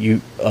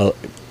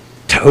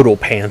 total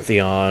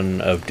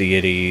pantheon of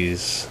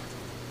deities,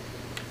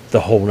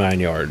 the whole 9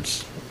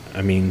 yards.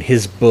 I mean,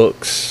 his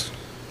books,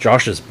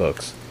 Josh's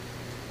books,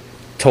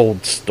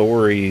 told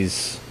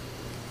stories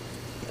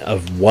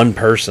of one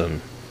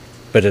person,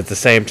 but at the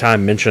same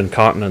time mentioned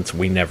continents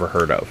we never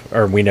heard of,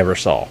 or we never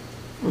saw.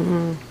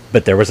 Mm-hmm.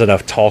 But there was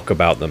enough talk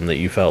about them that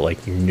you felt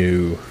like you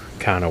knew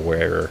kind of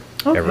where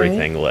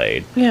everything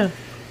laid. Yeah.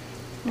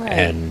 Right.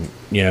 And,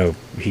 you know,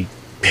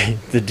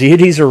 the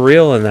deities are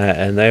real in that,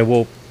 and they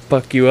will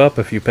fuck you up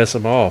if you piss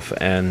them off,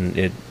 and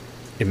it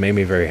made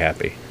me very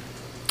happy.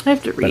 I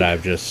have to read. But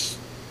I've just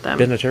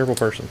been a terrible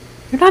person.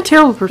 You're not a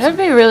terrible person. That'd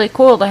be really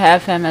cool to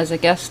have him as a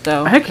guest,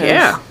 though. Heck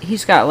yeah.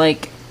 He's got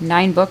like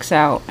 9 books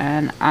out,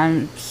 and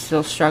I'm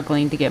still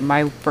struggling to get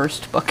my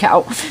first book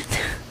out.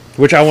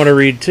 Which I want to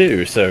read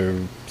too,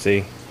 so,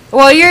 see.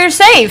 Well, you're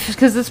safe,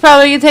 because it's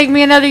probably going to take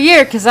me another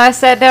year, because I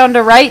sat down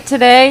to write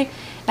today,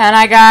 and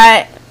I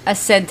got a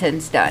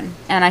sentence done.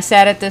 And I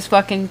sat at this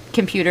fucking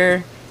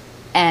computer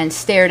and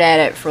stared at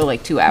it for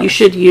like 2 hours. You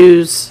should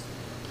use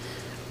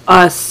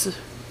us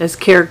as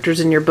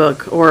characters in your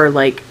book, or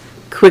like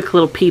quick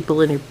little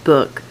people in your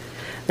book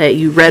that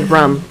you read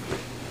rum.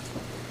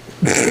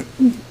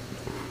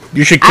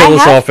 You should kill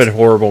us off in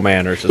horrible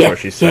manners, is what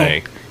she's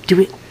saying.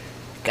 Do it.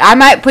 I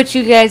might put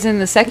you guys in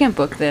the second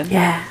book then.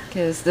 Yeah.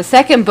 Because the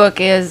second book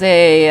is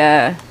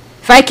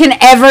if I can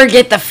ever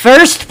get the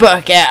first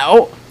book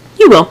out.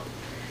 You will.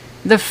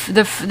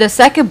 The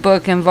second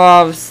book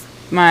involves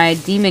my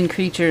demon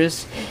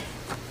creatures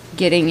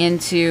getting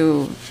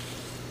into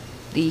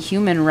the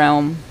human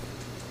realm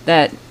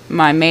that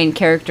my main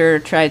character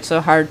tried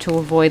so hard to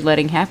avoid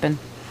letting happen.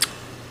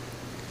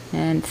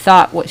 And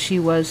thought what she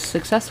was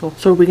successful.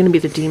 So are we going to be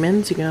the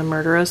demons? You going to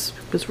murder us?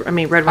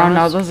 Red Rum. Oh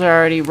no, those are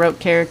already rope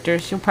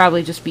characters. You'll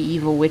probably just be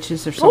evil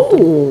witches or something.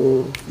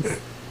 Oh.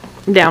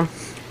 I'm down.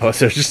 Oh,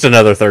 so it's just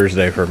another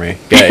Thursday for me.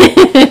 Okay.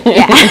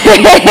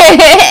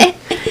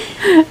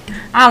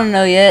 I don't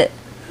know yet.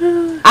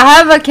 I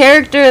have a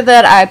character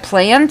that I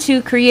plan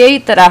to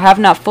create that I have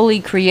not fully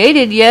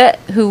created yet,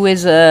 who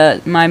is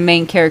my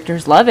main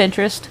character's love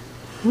interest.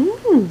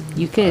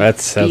 You could.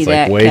 That sounds be like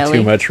that, way Kelly.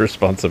 too much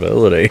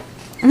responsibility.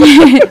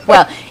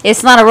 Well,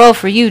 it's not a role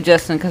for you,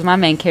 Justin, because my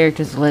main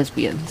character's a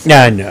lesbian. So.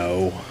 I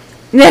know.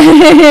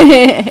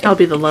 I'll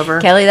be the lover.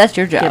 Kelly, that's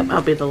your job. Yep,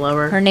 I'll be the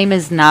lover. Her name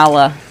is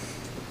Nala.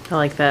 I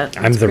like that.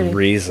 I'm That's the pretty.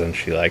 reason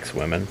she likes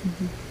women.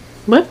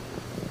 What?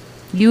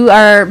 You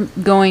are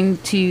going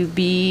to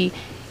be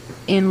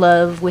in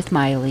love with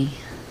Miley.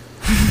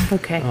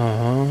 Okay.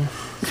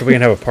 So we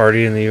can have a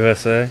party in the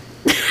USA?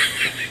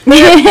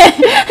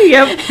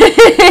 Yep.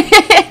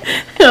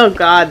 Oh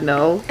God,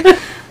 no.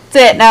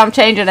 That's it. Now I'm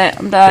changing it.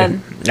 I'm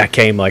done. I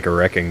came like a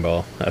wrecking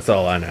ball. That's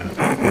all I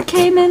know.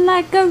 Came in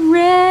like a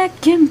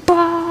wrecking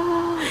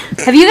ball.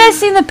 Have you guys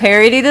seen the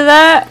parody to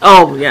that?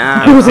 Oh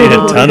yeah. I've seen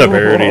a ton of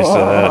parodies to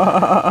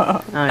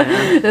that. Oh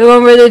yeah. The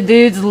one where the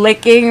dude's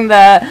licking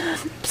the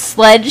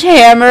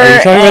sledgehammer. Are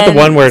you talking about the and-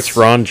 one where it's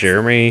Ron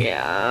Jeremy?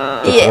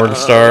 Yeah. The porn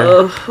star?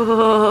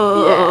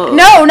 Yeah.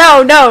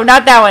 No,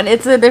 not that one.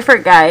 It's a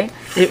different guy.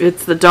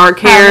 It's the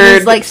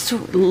dark-haired, like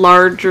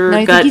larger no,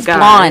 I gut think he's guy.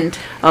 blonde.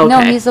 Okay. No,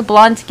 he's a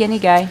blonde, skinny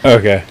guy.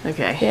 Okay.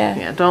 Okay.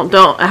 Yeah. Don't.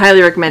 I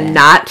highly recommend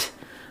not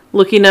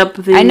looking up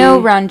the. I know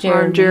Ron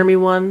Jeremy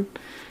one.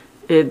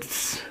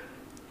 It's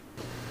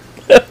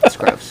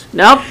gross.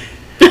 nope.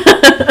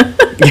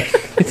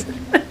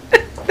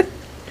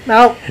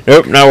 Nope.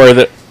 Nope, not worth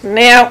it.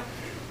 No.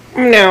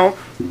 No.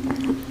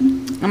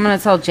 I'm gonna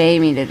tell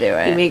Jamie to do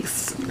It it.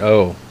 makes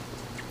Oh.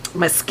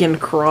 my skin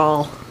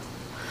crawl.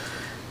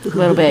 A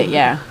little bit,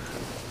 yeah.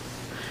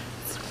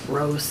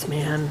 Gross,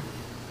 man.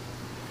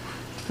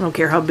 I don't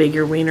care how big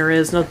your wiener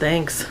is. No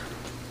thanks.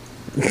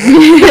 You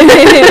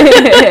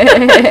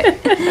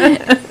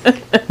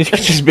could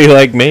just be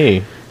like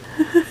me.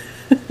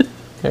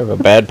 I have a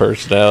bad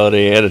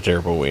personality and a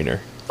terrible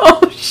wiener.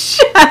 Oh,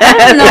 shit.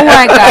 I don't know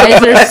why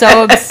guys are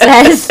so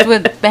obsessed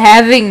with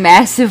having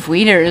massive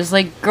wieners.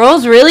 Like,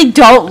 girls really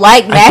don't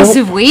like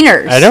massive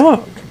wieners. I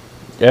don't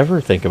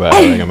ever think about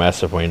having a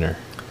massive wiener.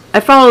 I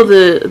follow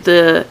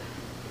the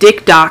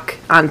Dick Doc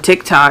on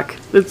TikTok.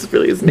 That's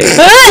really his name.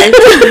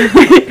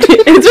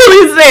 It's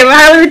really his name. I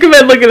highly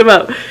recommend looking him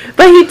up.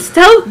 But he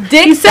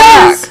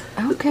says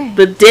Okay.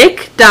 the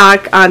Dick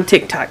Doc on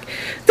TikTok.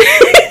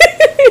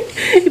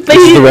 This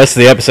is the rest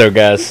of the episode,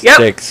 guys. Yep.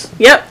 6.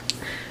 Yep.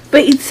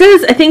 But it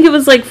says, I think it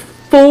was like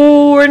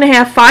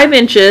 4.5, 5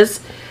 inches,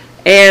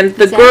 and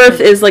the girth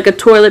is like a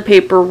toilet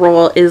paper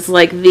roll, is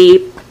like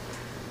the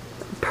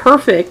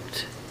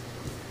perfect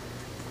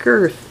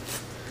girth.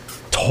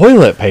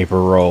 Toilet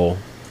paper roll.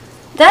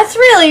 That's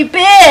really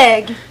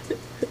big.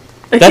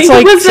 That's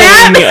like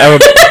saying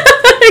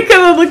I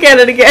gotta look at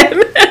it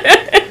again.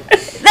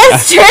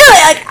 That's truly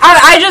like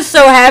I just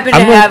so happen to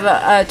have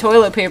a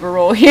toilet paper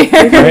roll here.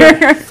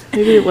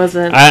 Maybe it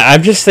wasn't.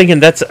 I'm just thinking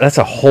that's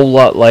a whole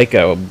lot like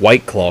a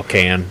White Claw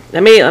can.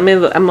 I'm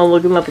gonna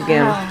look them up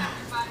again.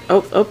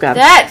 Oh god.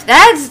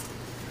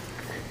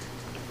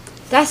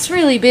 That's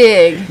really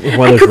big.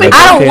 One of those red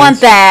I don't cans. want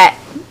that.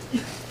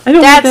 I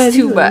don't want That's that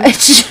too either.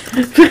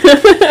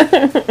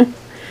 much.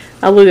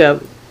 I'll look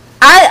up.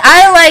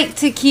 I like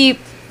to keep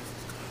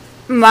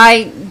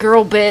my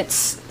girl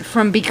bits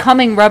from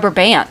becoming rubber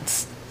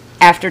bands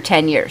after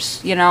 10 years,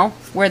 you know,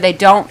 where they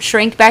don't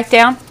shrink back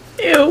down.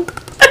 Ew.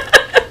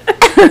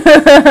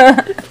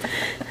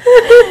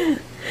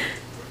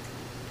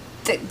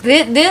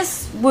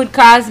 This would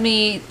cause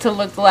me to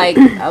look like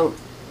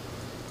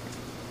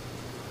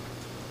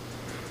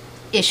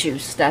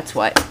issues. That's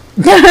what.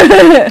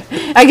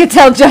 I could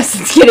tell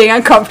Justin's getting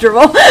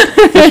uncomfortable.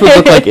 This would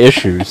look like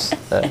issues.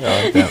 I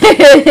like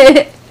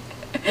that.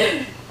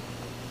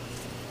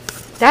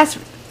 That's.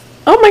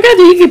 Oh my god,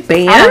 did he get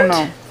banned? I don't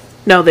know.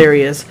 No, there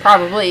he is.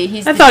 Probably.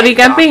 He's. I thought he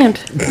got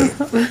banned.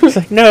 It's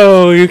like,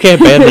 no, you can't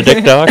ban the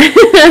Dick Doc.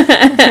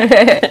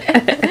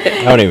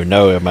 I don't even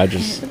know him.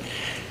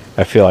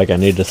 I feel like I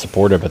need to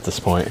support him at this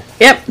point.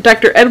 Yep,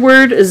 Dr.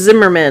 Edward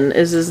Zimmerman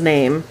is his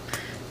name.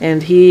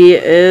 And he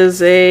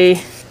is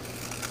a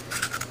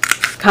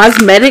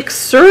cosmetic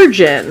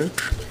surgeon.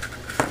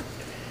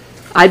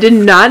 I did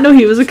not know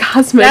he was a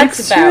cosmetic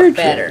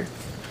surgeon.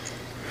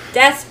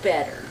 That's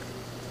better.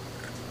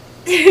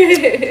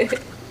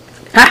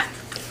 Ha!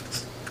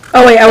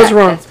 Oh wait, I was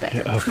wrong. That's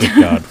better. Oh, good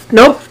God.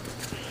 Nope.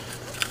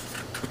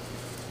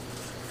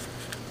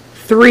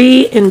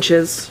 3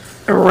 inches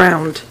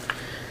around.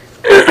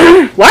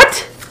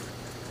 What?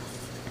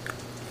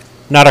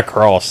 Not a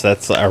cross.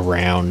 That's a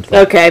round.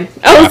 Okay.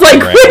 I was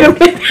like, round. wait a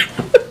minute.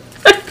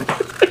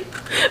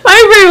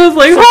 My brain was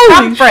like,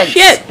 holy Circumference.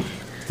 shit.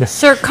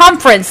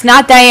 Circumference,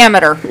 not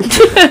diameter.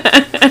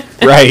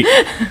 Right.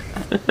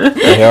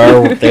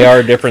 They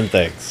are different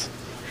things.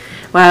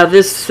 Wow,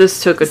 this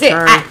took a See,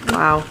 turn.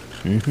 Wow.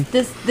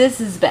 This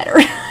is better.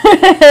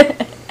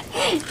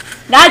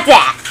 Not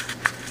that.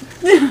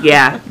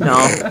 Yeah.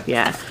 No.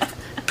 Yeah.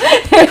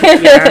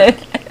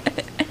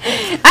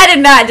 I did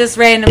not just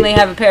randomly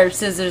have a pair of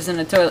scissors and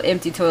a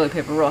empty toilet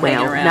paper roll hanging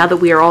Well, around. now that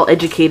we are all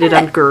educated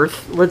on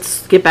girth,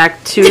 let's get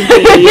back to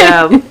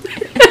the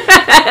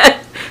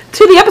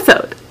to the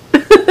episode.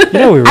 You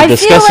know, we were I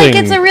discussing feel like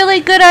it's a really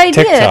good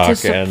idea. TikTok,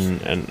 to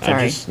and I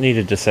Sorry. just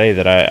needed to say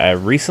that I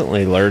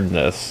recently learned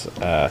this.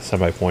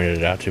 Somebody pointed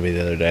it out to me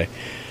the other day.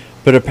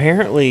 But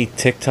apparently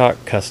TikTok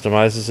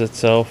customizes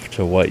itself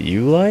to what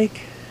you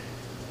like.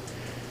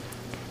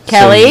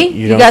 Kelly, So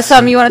you don't got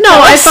something you want to No,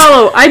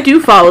 tell us? I do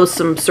follow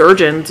some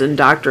surgeons and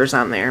doctors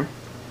on there.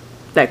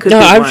 That could No,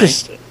 be I'm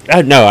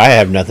why. no, I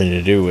have nothing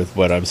to do with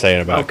what I'm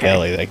saying about Okay.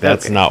 Kelly. Like,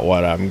 that's Okay. not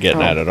what I'm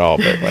getting at all.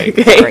 But, like,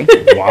 Okay.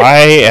 why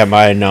am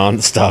I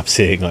nonstop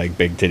seeing, like,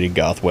 big titty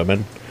goth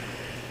women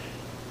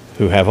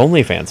who have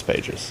OnlyFans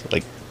pages?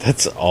 Like,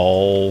 that's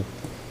all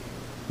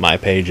my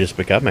page is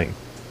becoming.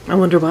 I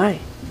wonder why.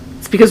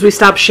 It's because we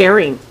stopped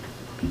sharing.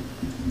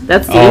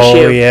 That's the Oh,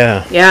 issue.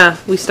 yeah. Yeah,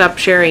 we stopped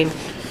sharing.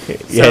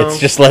 Yeah, So- it's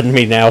just letting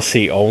me now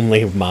see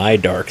only my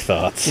dark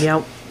thoughts.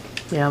 Yep.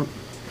 Yep.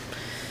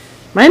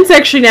 Mine's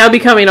actually now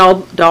becoming all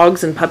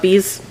dogs and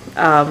puppies.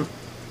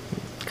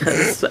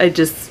 Because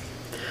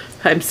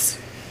I'm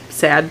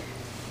sad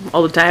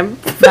all the time.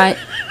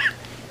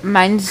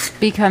 Mine's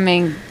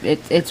becoming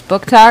it's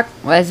book talk,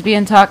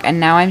 lesbian talk, and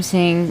now I'm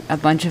seeing a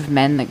bunch of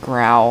men that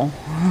growl.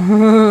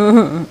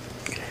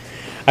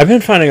 I've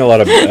been finding a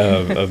lot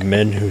of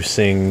men who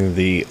sing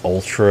the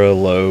ultra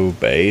low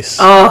bass.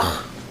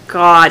 Oh,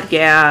 God,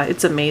 yeah,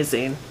 it's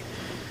amazing.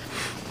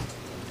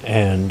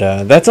 And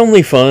that's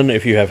only fun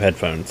if you have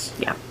headphones.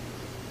 Yeah.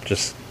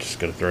 Just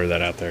gonna throw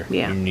that out there.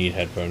 Yeah. You need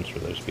headphones for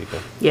those people.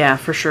 Yeah,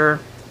 for sure.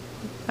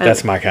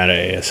 That's my kind of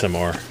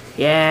ASMR.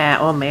 Yeah,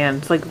 oh man,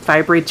 it's like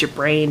vibrates your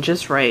brain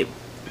just right.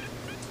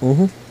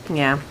 Mm-hmm.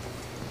 Yeah.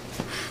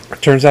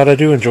 Turns out I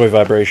do enjoy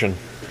vibration.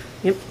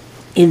 Yep.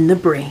 In the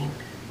brain.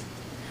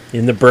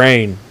 In the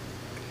brain.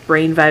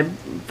 Brain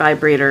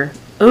vibrator.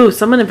 Oh,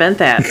 someone invent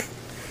that.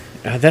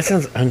 That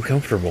sounds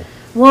uncomfortable.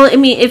 Well, I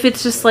mean, if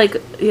it's just like,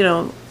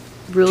 really...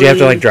 Do you have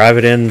to like drive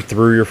it in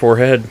through your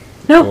forehead?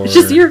 No, it's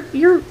just your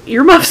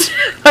earmuffs.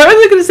 I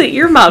was going to say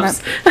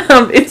earmuffs.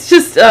 It's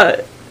just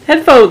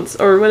headphones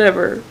or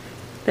whatever.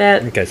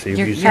 That okay, so you've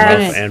used muff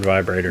and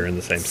vibrator in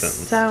the same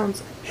sentence.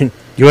 Sounds.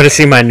 You want to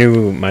see my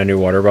new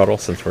water bottle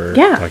since we're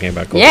talking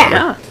about cold water?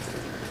 Yeah.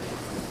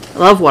 I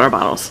love water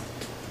bottles.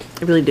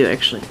 I really do,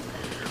 actually.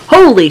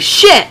 Holy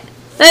shit!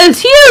 That is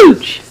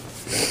huge!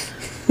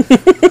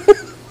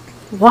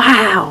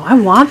 Wow, I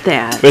want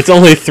that. But it's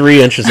only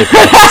 3 inches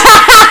across.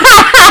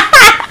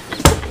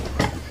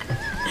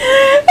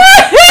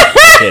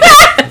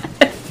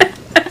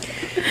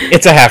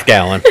 It's a half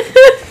gallon.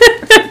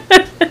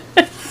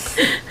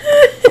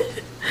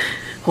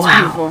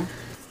 Wow.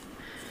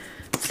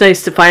 It's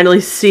nice to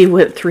finally see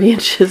what 3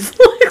 inches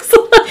looks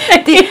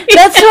like.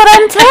 That's what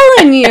I'm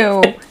telling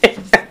you.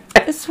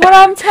 That's what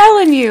I'm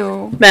telling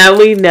you. Now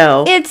we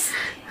know. It's...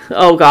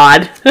 Oh,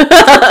 God. Oh,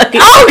 God!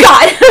 Oh,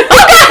 God,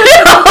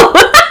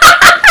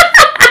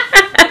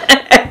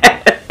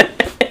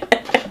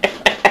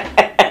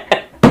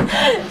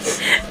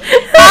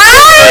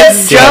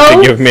 You have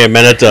to give me a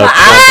minute to...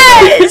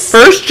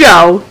 First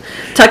Joe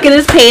tucking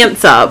his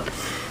pants up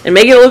and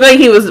making it look like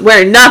he was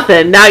wearing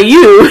nothing. Now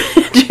you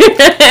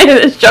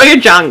show your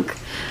junk.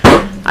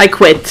 I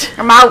quit.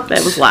 I'm out.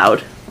 That was loud.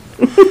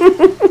 Whose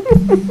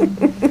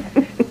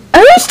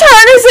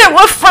turn is it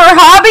for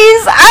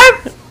hobbies?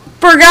 I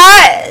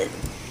forgot.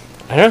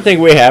 I don't think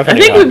we have any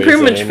I think we hobbies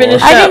pretty much anymore.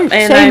 finished I up, didn't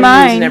and say I'm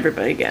mine. losing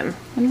everybody again.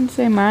 I didn't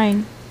say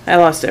mine. I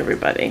lost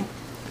everybody.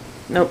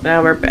 Nope,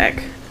 now we're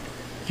back.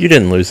 You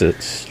didn't lose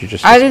it. You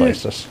just I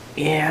displaced us.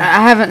 Yeah.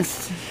 I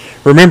haven't...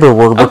 Remember,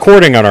 we're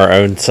recording on our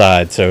own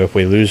side, so if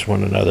we lose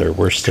one another,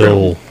 we're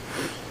still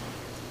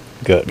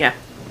good. Yeah.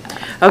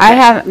 Okay. I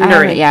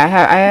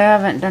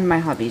haven't done my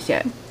hobbies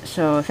yet.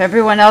 So if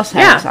everyone else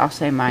has, I'll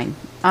say mine.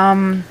 I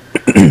mean,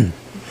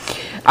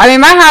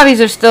 my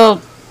hobbies are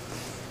still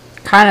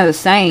kind of the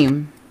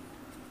same.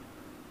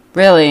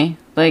 Really.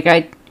 Like,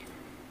 I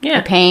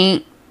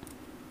paint,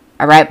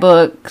 I write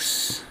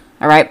books,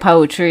 I write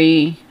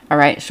poetry, I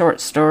write short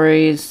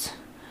stories.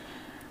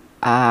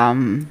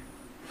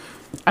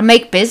 I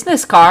make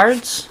business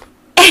cards.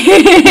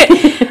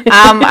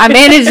 I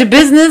manage a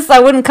business. I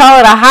wouldn't call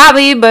it a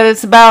hobby, but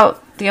it's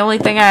about the only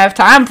thing I have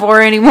time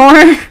for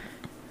anymore.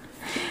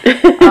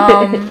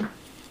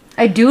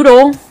 I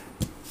doodle.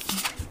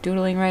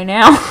 Doodling right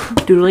now.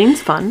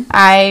 Doodling's fun.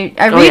 I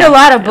read a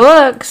lot of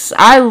books.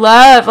 I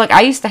love, like,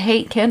 I used to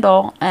hate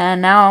Kindle,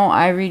 and now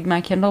I read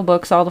my Kindle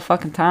books all the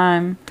fucking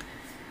time.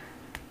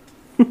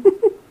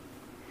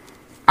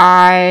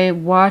 I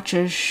watch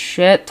a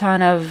shit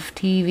ton of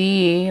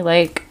TV.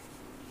 Like,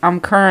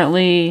 I'm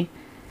currently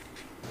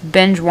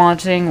binge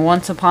watching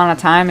Once Upon a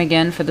Time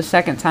again for the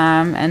second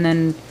time, and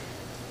then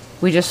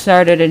we just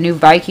started a new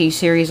Viking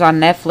series on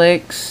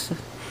Netflix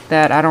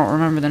that I don't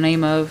remember the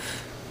name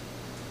of.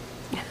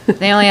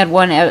 They only had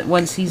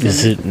one season.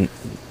 Is it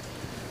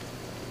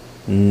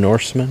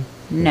Norseman?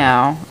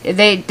 No,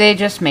 they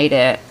just made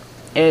it.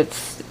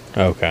 It's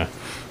okay.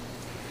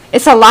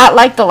 It's a lot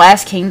like The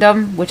Last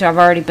Kingdom, which I've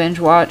already binge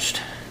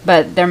watched,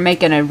 but they're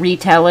making a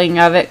retelling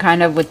of it,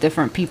 kind of with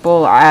different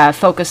people,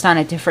 focused on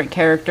a different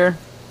character,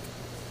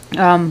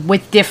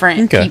 with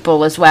different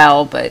people as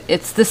well. But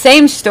it's the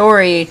same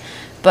story,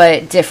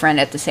 but different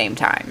at the same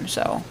time.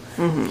 So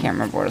can't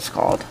remember what it's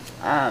called.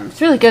 It's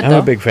really good. I'm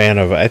a big fan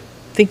of. I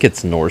think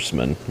it's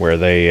Norseman, where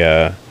they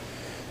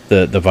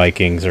the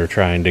Vikings are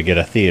trying to get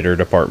a theater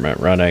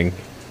department running,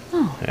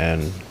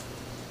 and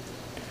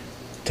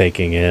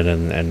taking in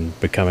and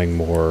becoming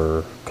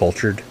more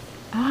cultured.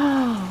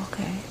 Oh,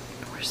 okay.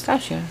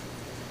 Gotcha.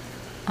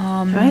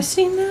 Have I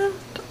seen that?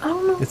 I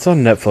don't know. It's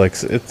on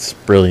Netflix. It's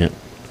brilliant.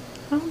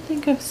 I don't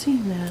think I've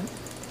seen that.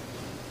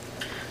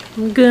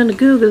 I'm gonna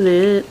Google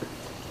it.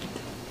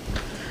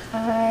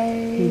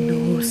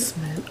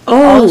 Norseman.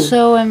 Oh!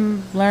 Also,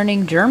 I'm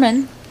learning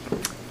German.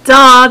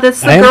 Duh,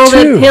 that's the girl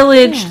that too.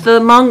 pillaged the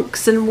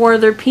monks and wore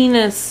their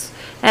penis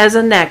as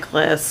a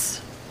necklace.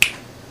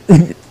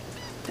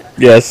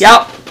 Yes.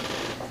 Yep.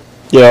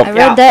 Yep. I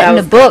read that in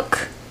a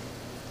book.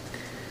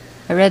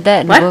 I read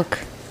that in a book.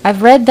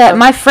 I've read that.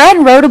 My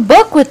friend wrote a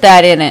book with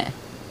that in it.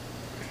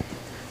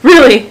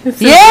 Really?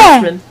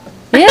 Yeah.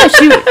 Yeah,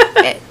 she...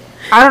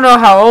 I don't know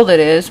how old it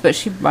is, but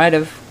she might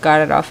have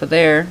got it off of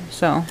there.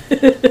 So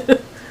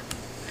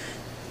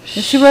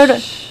she wrote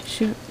a.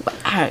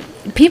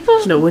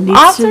 People's no one needs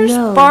authors to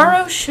know.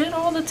 borrow shit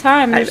all the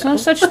time. There's no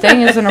such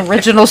thing as an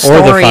original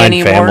story or the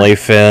anymore.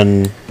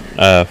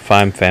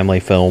 Fine Family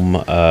film,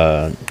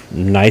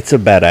 Knights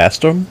of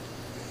Badassdom.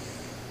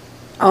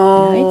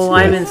 Oh,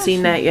 I haven't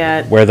seen that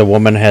yet. Where the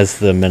woman has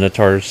the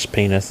Minotaur's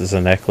penis as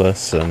a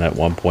necklace, and at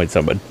one point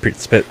someone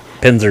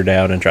pins her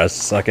down and tries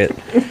to suck it.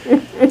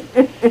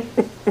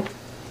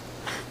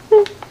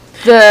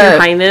 Your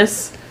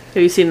Highness.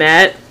 Have you seen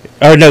that?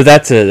 Oh, no,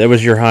 that's it. It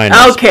was Your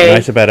Highness. Okay.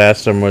 Knights of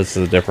Badassdom was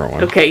the different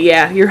one. Okay,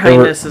 yeah, Your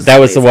Highness is that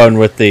was the amazing. one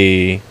with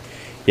the...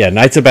 Yeah,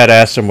 Knights of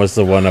Badassdom was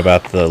the one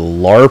about the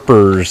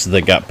LARPers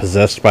that got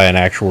possessed by an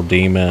actual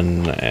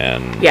demon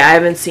and... Yeah, I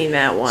haven't seen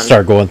that one.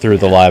 Start going through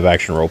the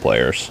live-action role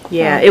players.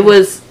 Yeah, it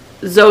was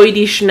Zoe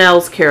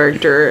Deschanel's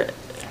character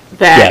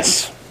that...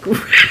 Yes.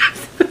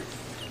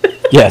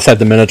 Yes, had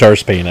the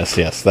Minotaur's penis.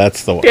 Yes,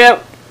 that's the one.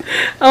 Yep.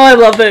 Oh, I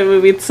love that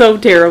movie. It's so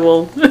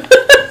terrible.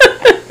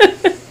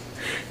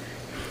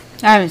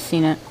 I haven't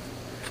seen it.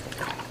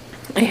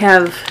 I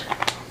have...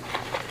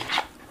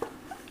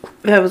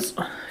 That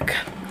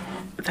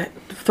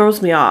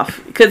throws me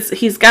off. Because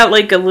he's got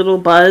like a little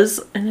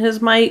buzz in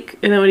his mic,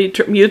 and then when he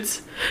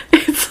mutes,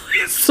 it's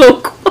like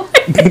so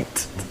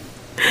quiet.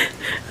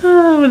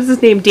 What is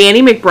his name?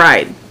 Danny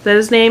McBride. Is that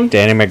his name?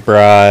 Danny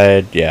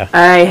McBride, yeah.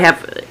 I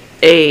have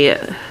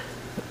a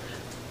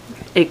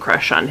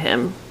crush on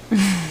him.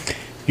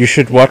 You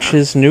should watch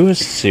his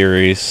newest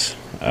series.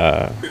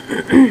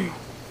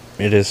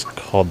 It is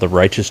called The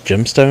Righteous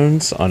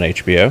Gemstones on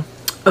HBO.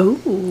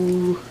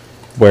 Oh.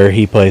 Where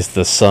he plays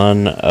the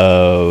son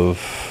of...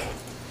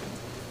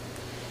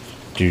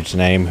 dude's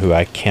name, who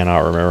I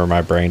cannot remember.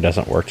 My brain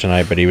doesn't work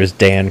tonight, but he was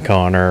Dan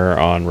Connor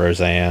on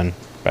Roseanne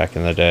back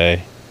in the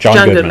day.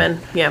 John Goodman.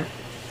 Yeah.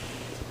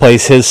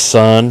 Plays his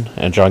son,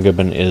 and John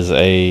Goodman is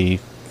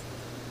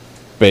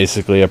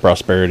basically a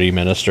prosperity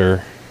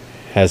minister.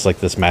 Has like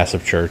this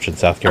massive church in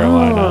South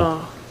Carolina.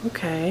 Oh,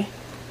 okay.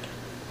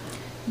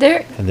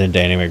 And then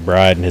Danny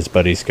McBride and his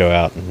buddies go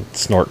out and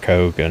snort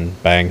coke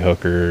and bang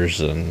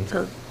hookers, and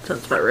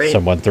sounds about right.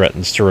 Someone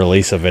threatens to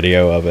release a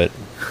video of it.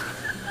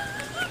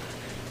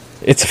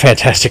 It's a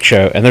fantastic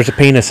show, and there's a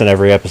penis in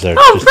every episode.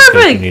 Oh, just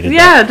perfect!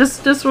 Yeah,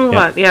 just what we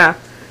want. Yeah.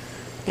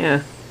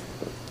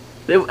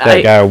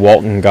 That guy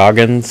Walton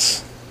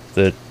Goggins,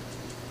 that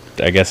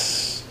I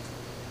guess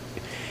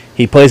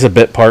he plays a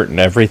bit part in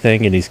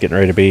everything, and he's getting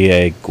ready to be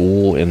a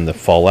ghoul in the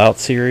Fallout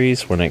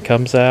series when it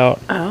comes out.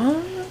 Oh.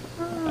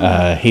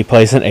 He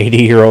plays an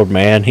 80-year-old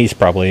man. He's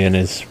probably in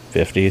his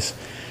 50s.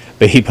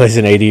 But he plays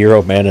an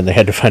 80-year-old man, and they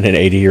had to find an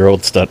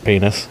 80-year-old stunt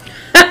penis.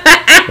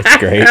 It's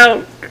great.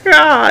 Oh,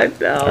 God,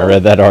 no. I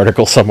read that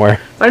article somewhere.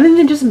 Why didn't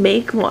they just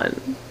make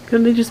one?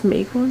 Couldn't they just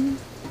make one?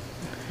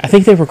 I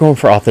think they were going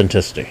for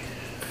authenticity.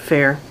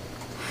 Fair.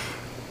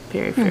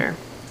 Very fair.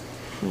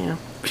 Yeah.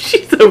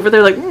 She's over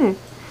there like,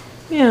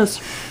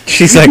 yes.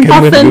 She's like, I'm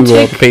going to Google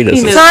all the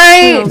penises.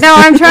 Sorry, no,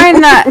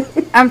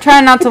 I'm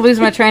trying not to lose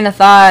my train of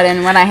thought,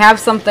 and when I have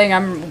something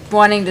I'm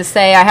wanting to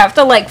say, I have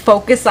to like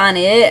focus on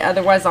it,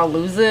 otherwise I'll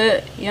lose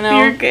it, you know?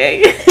 You're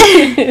gay.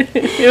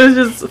 It was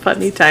just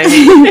funny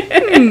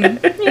timing.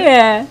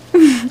 Yeah.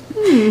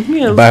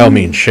 By all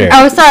means, share.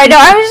 Oh, sorry, no,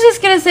 I was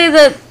just gonna say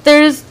that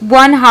there's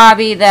one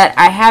hobby that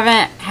I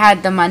haven't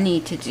had the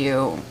money to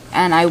do,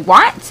 and I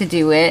want to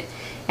do it,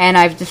 and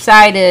I've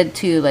decided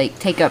to like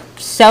take up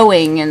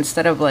sewing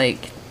instead of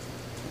like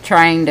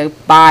trying to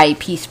buy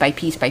piece by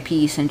piece by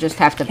piece and just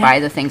have to buy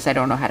the things I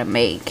don't know how to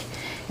make.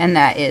 And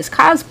that is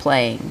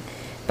cosplaying.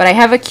 But I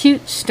have a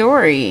cute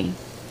story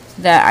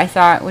that I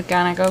thought would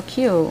kind of go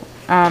cute.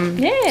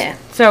 Yeah.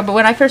 So, but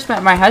when I first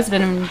met my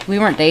husband, we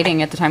weren't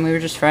dating at the time, we were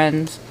just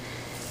friends.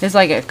 It was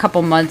like a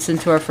couple months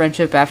into our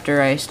friendship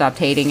after I stopped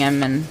hating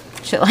him and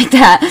shit like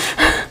that.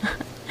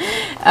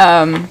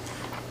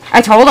 I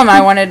told him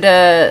I wanted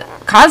to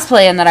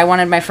cosplay and that I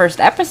wanted my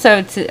first outfit,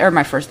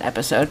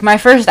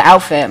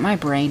 my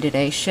brain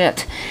today,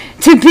 shit,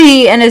 to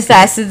be an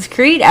Assassin's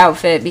Creed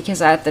outfit,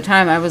 because at the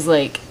time I was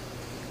like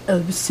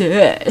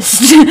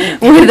obsessed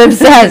with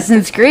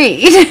Assassin's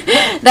Creed.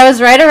 That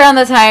was right around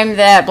the time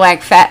that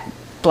Black Flag.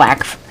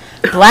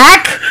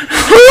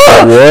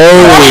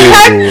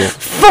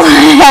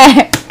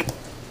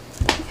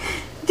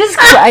 Just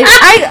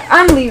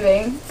I'm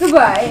leaving.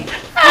 Goodbye.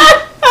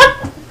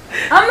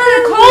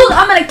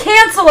 I'm gonna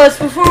cancel us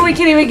before we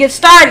can even get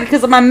started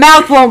because my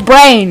mouth won't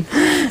brain.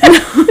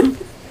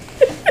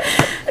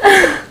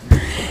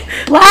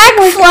 Black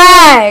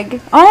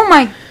Flag. Oh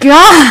my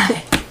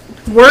god.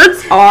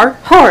 Words are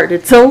hard.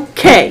 It's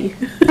okay.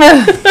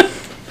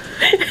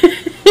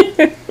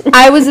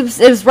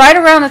 It was right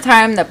around the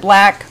time that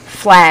Black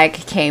Flag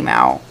came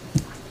out.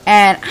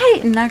 And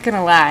I'm not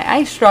gonna lie,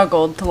 I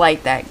struggled to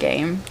like that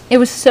game. It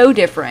was so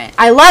different.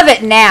 I love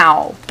it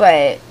now,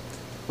 but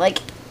like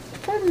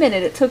for a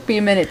minute, it took me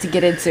a minute to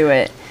get into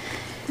it.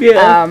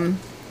 Yeah.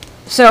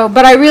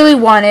 But I really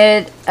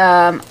wanted,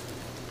 oh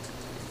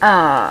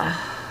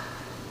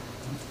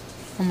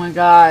my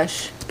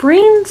gosh.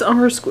 brains are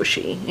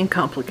squishy and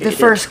complicated. The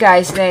first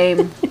guy's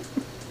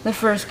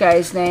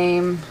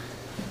name.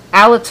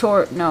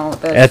 Alator. No,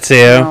 that's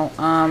Ezio.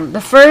 No,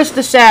 the first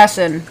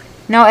assassin.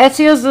 No,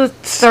 Ezio's the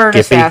third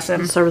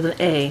assassin. Start with an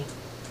A.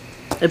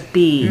 A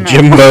B. No.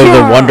 Jimbo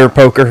the Wonder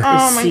Poker.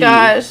 Oh my C.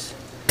 gosh.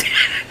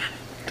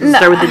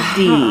 Start with a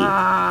D.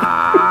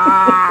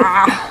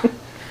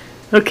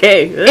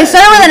 Okay. It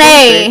started with an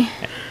A.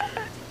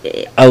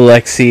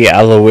 Alexi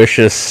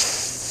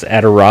Aloysius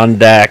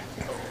Adirondack.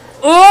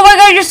 Oh my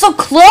god, you're so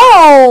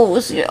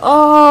close.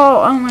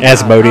 Oh my god.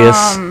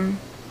 Asmodeus.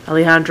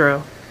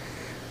 Alejandro.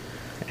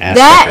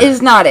 That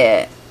is not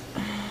it.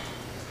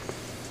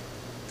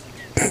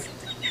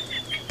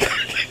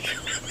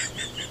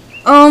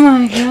 Oh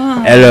my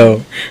god.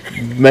 Hello.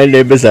 My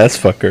name is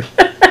Assfucker.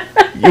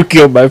 You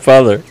killed my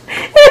father.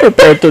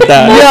 Prepare to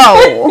die.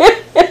 No.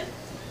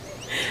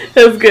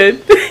 That was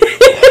good.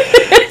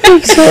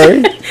 I'm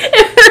sorry.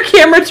 Her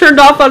camera turned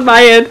off on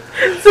my end,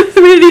 so it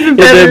made it even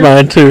better. It did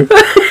mine too.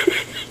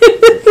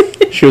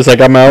 She was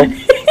like, I'm out.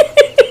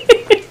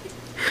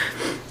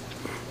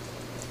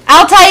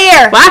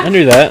 Altair. What? I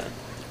knew that.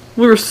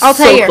 We were so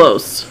Altair.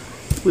 close.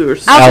 We were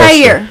so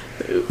Altair.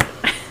 Oh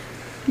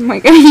my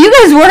god, you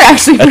guys were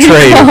actually pretty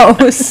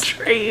close.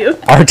 Atreyu.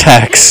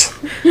 Artax.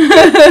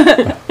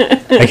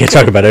 I can't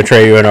talk about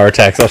Atreyu and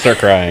Artax. I'll start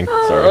crying.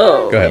 Sorry.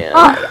 Go ahead.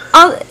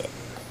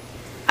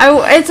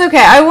 It's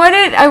okay. I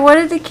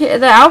wanted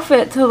the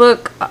outfit to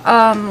look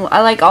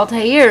I like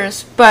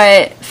Altair's,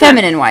 but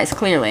feminine wise,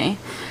 clearly.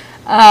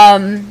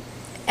 And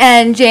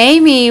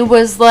Jamie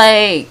was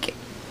like,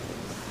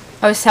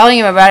 I was telling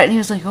him about it, and he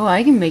was like, "Oh,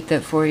 I can make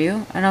that for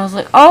you." And I was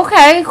like,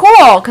 "Okay,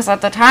 cool," because at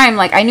the time,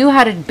 like, I knew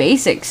how to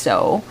basic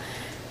sew,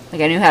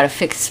 like I knew how to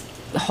fix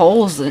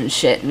holes and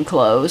shit in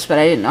clothes, but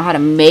I didn't know how to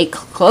make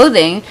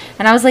clothing.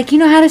 And I was like, "You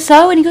know how to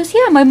sew?" And he goes,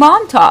 "Yeah, my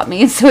mom taught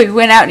me." And so he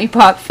went out and he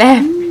bought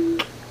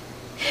fabric,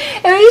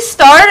 and we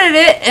started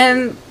it,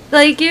 and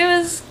like it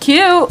was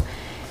cute.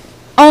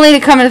 Only to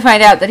come to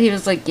find out that he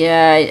was like,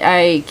 "Yeah,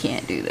 I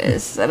can't do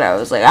this." And I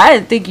was like, "I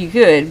didn't think you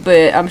could,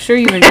 but I'm sure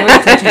you enjoy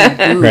touching your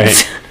boobs."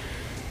 Right.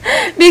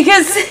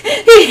 Because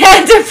he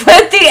had to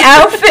put the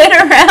outfit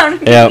around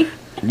me. Yep.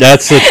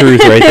 That's the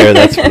truth right there.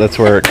 That's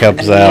where it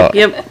comes out.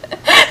 Yep.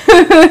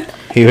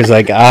 He was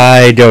like,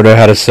 I don't know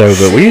how to sew,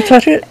 but will you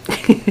touch it?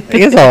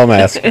 That's all I'm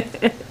asking.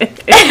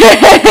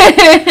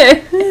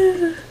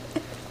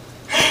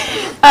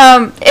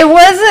 It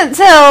wasn't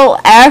till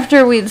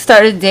after we'd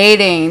started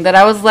dating that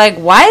I was like,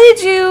 "Why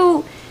did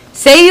you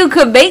say you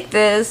could make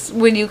this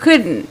when you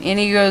couldn't?" And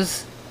he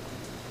goes,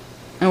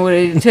 "I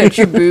wanted to touch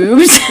your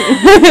boobs."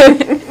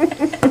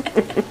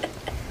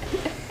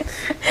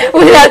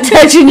 Without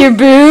touching your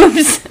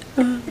boobs.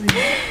 But I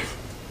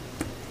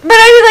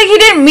mean, like, he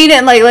didn't mean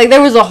it like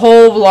there was a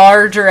whole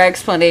larger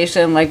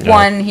explanation. Like,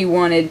 one, he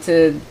wanted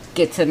to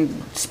get to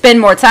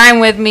spend more time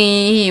with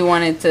me. He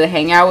wanted to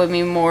hang out with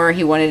me more.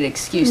 He wanted an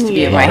excuse to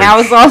be at my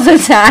house all the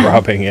time.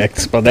 Robbing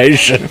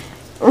explanation.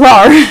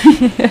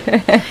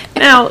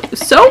 Now,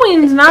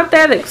 sewing's not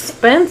that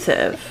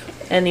expensive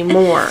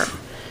anymore.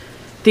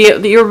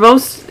 Your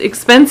most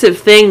expensive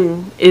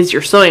thing is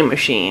your sewing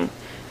machine.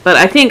 But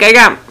I think I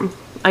got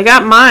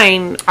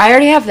mine. I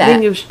already have that. I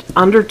think it was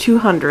under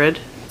 $200.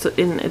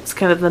 It's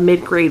kind of the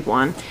mid-grade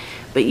one.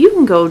 But you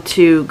can go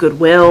to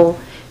Goodwill.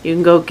 You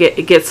can go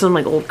get some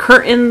like old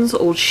curtains,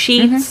 old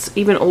sheets,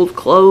 even old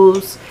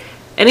clothes.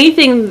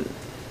 Anything.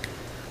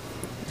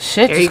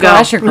 Shit, there just you go go.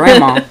 ask your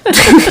grandma.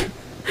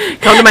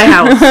 Come to my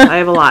house. I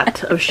have a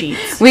lot of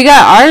sheets. We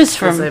got ours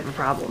Because from... I have a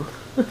problem.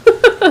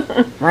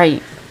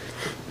 Right.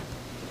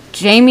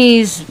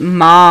 Jamie's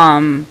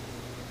mom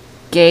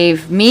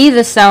gave me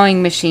the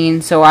sewing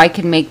machine so I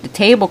could make the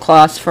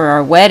tablecloths for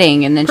our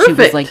wedding, and then she was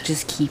Perfect. like,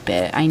 "Just keep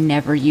it. I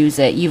never use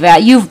it. You've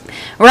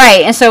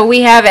right." And so we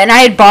have it, and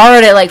I had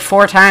borrowed it like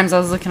 4 times. I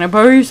was like, "Can I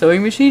borrow your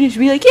sewing machine?" And she'd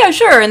be like, "Yeah,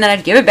 sure." And then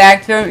I'd give it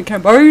back to her. "Can I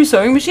borrow your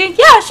sewing machine?"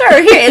 "Yeah,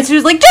 sure." Here. And she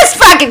was like, "Just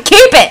fucking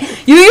keep it.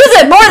 You use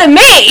it more than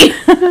me."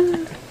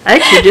 I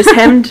actually just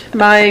hemmed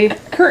my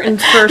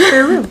curtains for a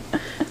spare room.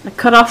 I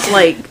cut off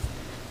like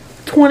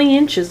 20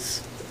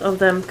 inches of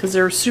them because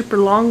they were super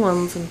long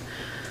ones. And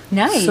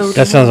Nice. So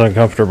That sounds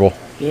uncomfortable.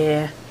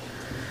 yeah.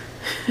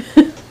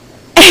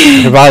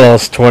 If I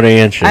lost 20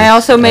 inches. I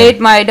also made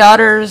my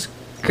daughter's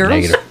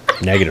girls.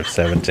 Negative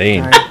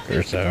 17 Sorry.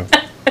 or so.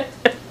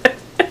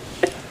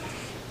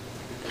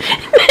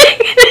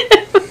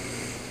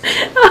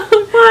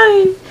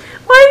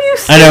 Why are you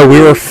I know, we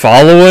were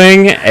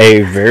following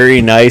a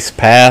very nice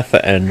path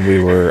and we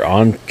were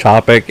on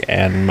topic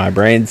and my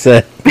brain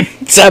said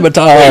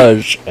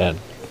sabotage and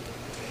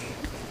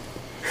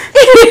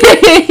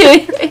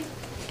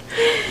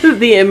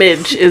the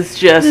image is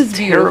just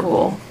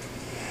terrible.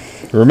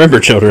 remember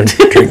children,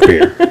 drink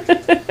beer.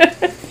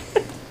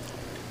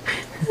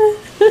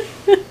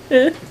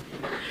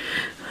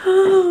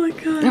 Oh my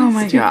god. Oh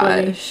my it's too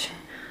funny. gosh.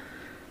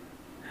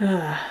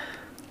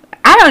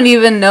 I don't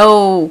even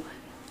know.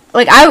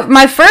 Like,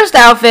 my first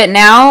outfit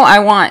now, I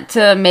want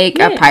to make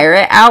a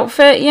pirate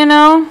outfit, you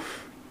know?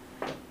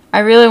 I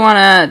really want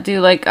to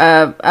do like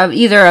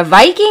either a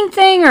Viking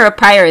thing or a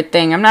pirate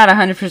thing. I'm not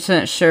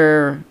 100%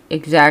 sure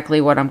exactly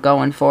what I'm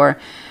going for.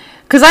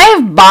 Because I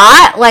have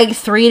bought like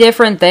 3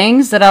 different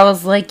things that I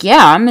was like,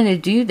 yeah, I'm going to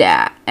do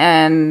that.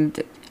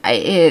 And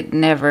it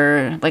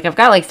never, like I've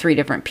got like 3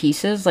 different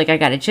pieces. Like I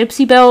got a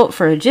gypsy belt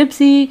for a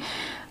gypsy.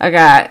 I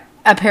got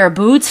a pair of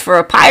boots for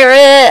a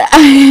pirate.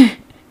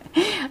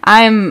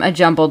 I'm a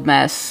jumbled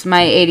mess.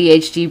 My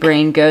ADHD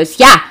brain goes,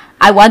 yeah,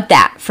 I want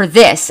that for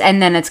this.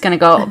 And then it's going to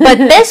go, but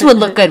this would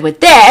look good with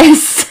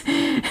this.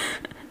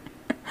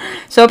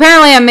 So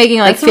apparently I'm making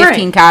like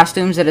 15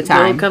 costumes at a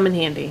time. It'll come in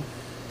handy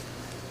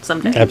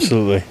someday.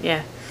 Absolutely.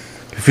 Yeah.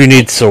 If you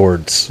need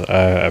swords,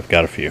 I've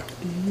got a few.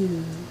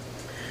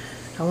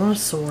 I want a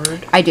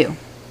sword. I do.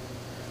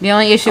 The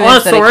only issue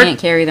is that I can't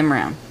carry them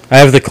around. I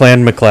have the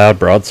Clan MacLeod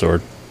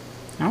broadsword.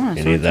 I want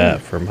a sword. You need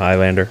that from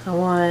Highlander. I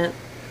want...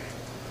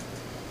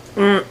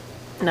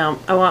 no,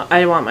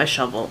 I want my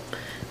shovel.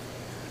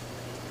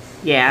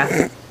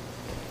 Yeah.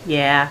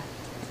 Yeah.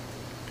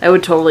 I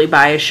would totally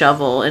buy a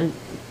shovel and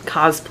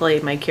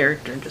cosplay my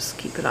character and just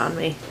keep it on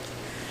me.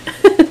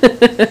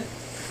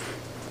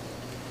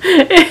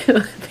 It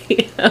would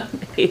be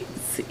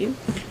amazing.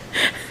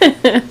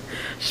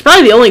 She's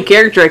probably the only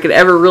character I could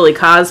ever really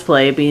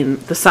cosplay, being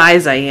the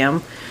size I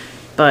am.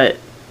 But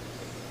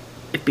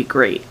it'd be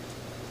great.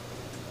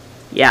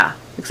 Yeah.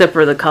 Except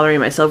for the coloring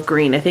myself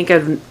green. I think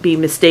I'd be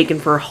mistaken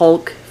for a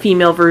Hulk,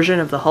 female version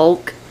of the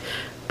Hulk.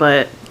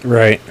 But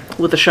right.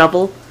 With a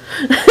shovel.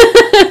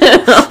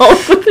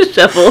 Hulk with a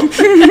shovel.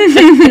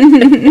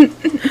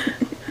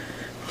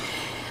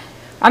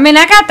 I mean,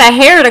 I got the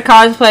hair to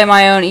cosplay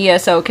my own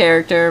ESO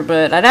character,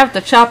 but I'd have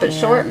to chop it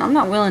short, and I'm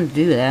not willing to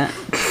do that.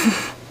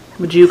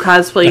 Would you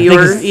cosplay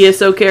your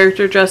ESO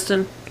character,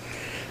 Justin?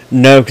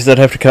 No, because I'd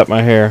have to cut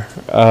my hair.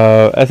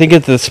 I think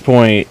at this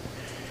point,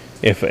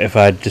 if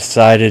I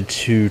decided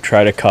to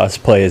try to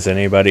cosplay as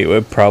anybody, it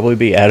would probably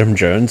be Adam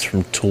Jones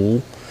from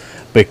Tool.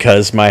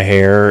 Because my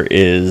hair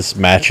is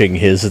matching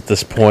his at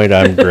this point.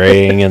 I'm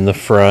graying in the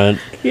front.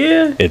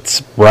 Yeah.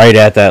 It's right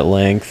at that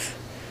length.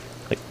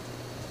 Like,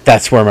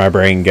 that's where my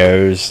brain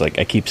goes. Like,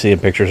 I keep seeing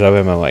pictures of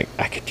him. I'm like,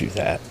 I could do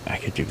that. I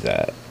could do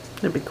that.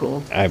 That'd be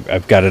cool.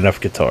 I've got enough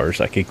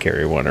guitars. I could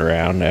carry one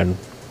around and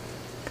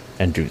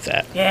do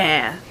that.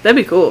 Yeah. That'd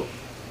be cool.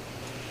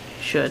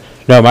 Should.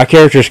 No, my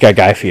character's got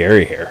Guy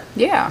Fieri hair.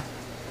 Yeah.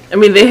 I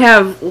mean, they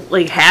have,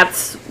 like,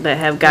 hats that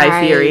have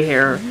Guy Fieri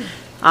hair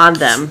on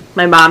them.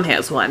 My mom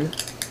has one.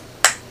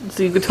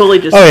 So you could totally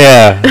just... Oh,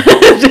 yeah.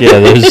 Yeah,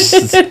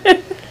 those...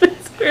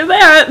 Wear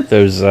that.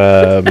 Those,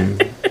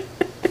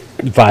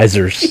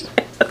 visors.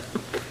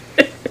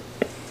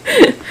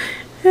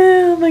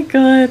 Oh, my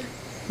God.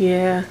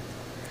 Yeah.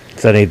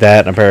 So I need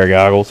that and a pair of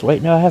goggles.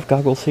 Wait, no, I have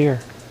goggles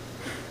here.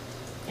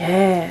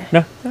 Yeah.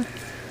 No.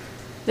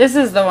 This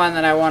is the one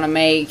that I want to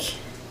make,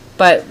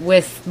 but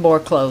with more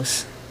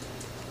clothes.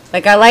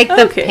 Like, I like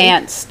the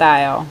pants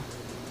style.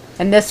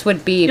 And this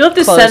would be You'll have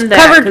to clothes. send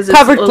that because it's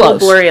a little clothes.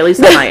 blurry, at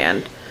least on my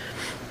end.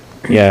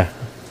 Yeah.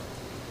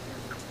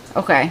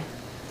 Okay.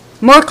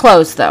 More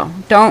clothes, though.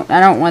 I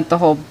don't want the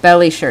whole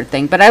belly shirt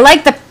thing, but I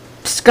like the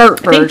skirt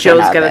version. I think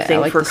Joe's of got a it.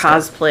 thing like for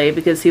cosplay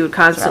because he would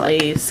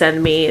constantly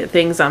send me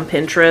things on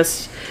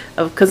Pinterest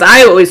because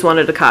I always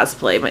wanted to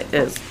cosplay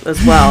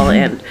as well,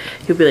 and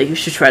he'd be like, "You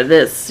should try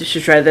this. You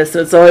should try this,"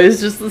 and it's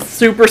always just a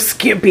super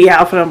skimpy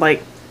outfit. I'm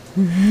like,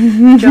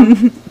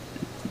 Joe.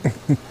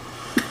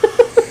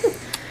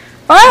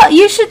 Well,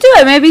 you should do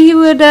it. Maybe he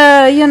would,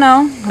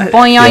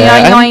 boing,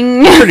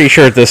 I'm pretty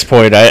sure at this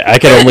point I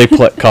can only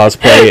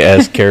cosplay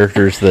as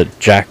characters that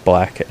Jack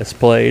Black has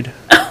played.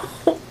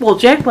 Well,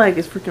 Jack Black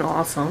is freaking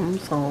awesome,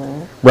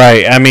 so...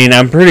 Right, I mean,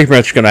 I'm pretty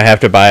much going to have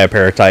to buy a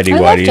pair of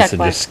tighty-whities and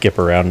Black. just skip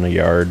around in the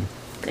yard.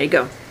 There you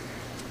go.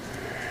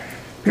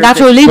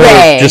 Nacho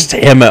Libre. Just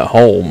him at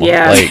home.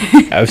 Yeah.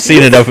 Like, I've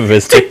seen enough of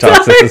his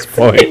TikToks at this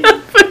point.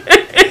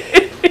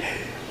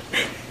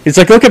 He's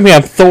like, look at me,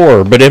 I'm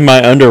Thor, but in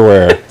my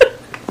underwear.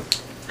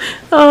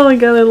 Oh my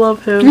God, I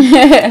love him.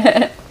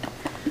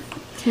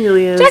 He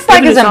really is. Jack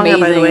Black is amazing, amazing,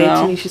 by the way,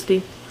 though. Tanisha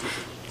Steve.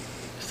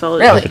 Solid.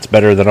 Really? If it's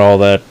better than all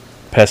that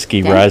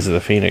pesky Rise of the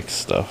Phoenix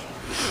stuff.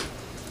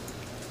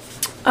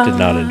 Did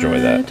not enjoy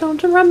that. I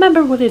don't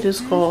remember what it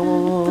is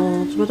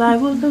called, but I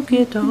will look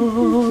it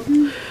up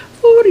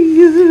for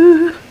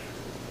you.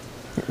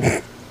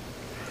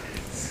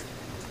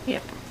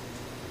 Yep.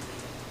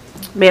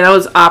 Man, I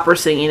was opera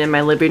singing in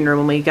my living room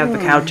when we got the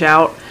couch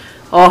out.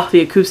 Oh,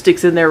 the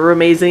acoustics in there were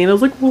amazing. And I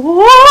was like,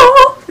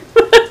 whoa!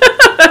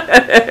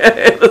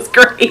 It was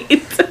great.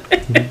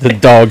 The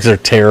dogs are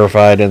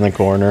terrified in the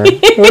corner.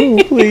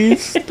 Oh,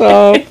 please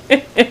stop.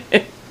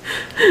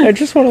 I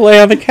just want to lay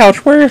on the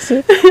couch. Where is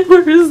it?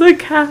 Where is the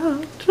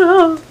couch?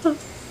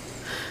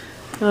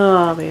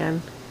 Oh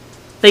man.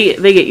 They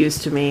get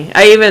used to me.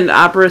 I even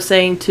opera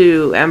sang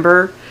to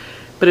Ember,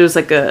 but it was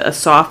like a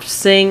soft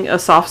song.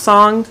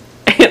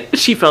 And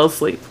she fell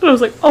asleep. And I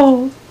was like,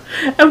 oh,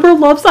 Ember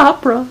loves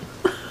opera.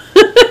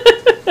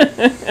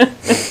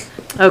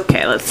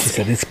 Okay, let's see. She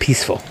said it's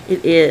peaceful.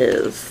 It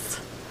is.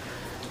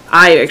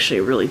 I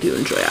actually really do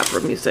enjoy opera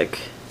music.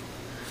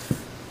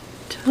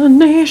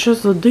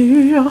 Tenacious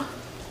dear.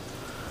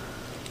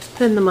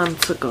 10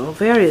 months ago.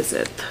 Where is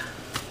it?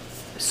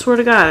 I swear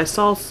to God, I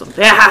saw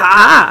something.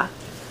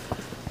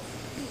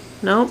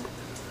 Nope.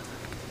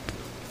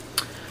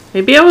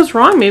 Maybe I was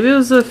wrong. Maybe it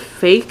was a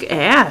fake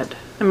ad.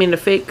 I mean, a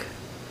fake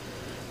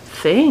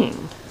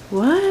thing.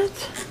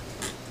 What?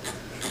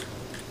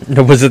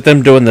 Was it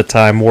them doing the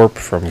time warp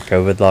from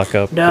COVID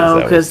lockup?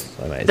 No, because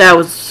that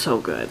was so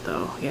good,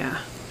 though. Yeah.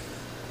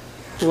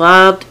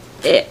 Loved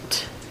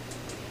it.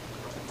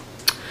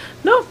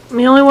 Nope.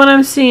 The only one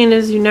I'm seeing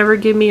is You Never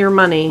Give Me Your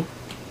Money.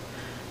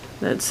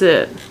 That's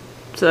it.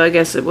 So I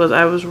guess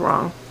I was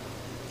wrong.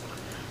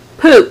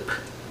 Poop.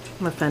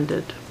 I'm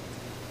offended.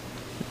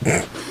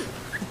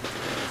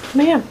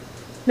 Man.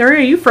 Nuri, are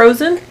you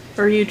frozen?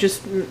 Or are you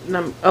just...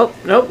 oh,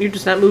 nope. You're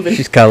just not moving.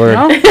 She's coloring.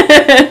 No?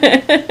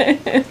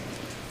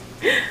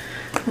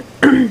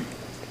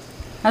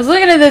 I was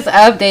looking at this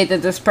update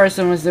that this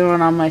person was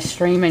doing on my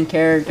streaming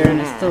character,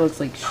 and it still looks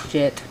like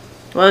shit.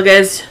 Well,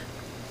 guys...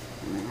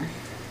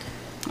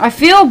 I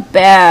feel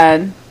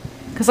bad.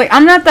 Because, like,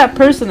 I'm not that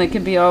person that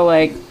could be all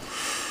like...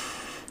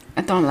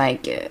 I don't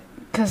like it.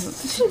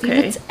 Because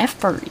it's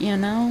effort, you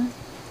know?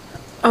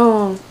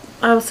 Oh,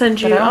 I'll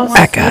send you...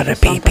 I gotta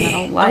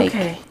pee-pee. Like.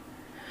 Okay.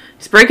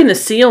 He's breaking the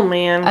seal,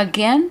 man.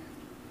 Again?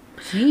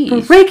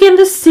 Jeez. Breaking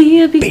the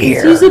seal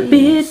because he's a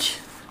bitch.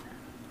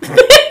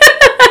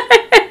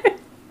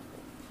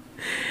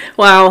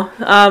 Wow.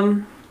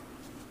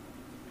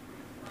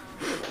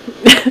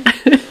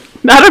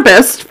 Not our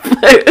best.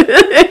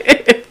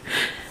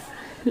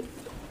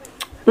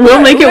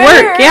 We'll make it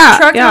work. Yeah.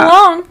 Trucking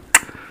along.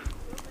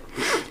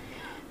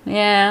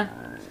 Yeah.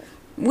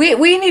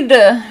 We need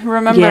to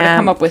remember to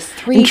come up with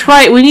 3.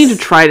 And we need to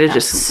try to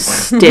just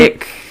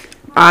stick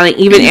on it,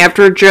 even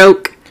after a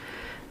joke,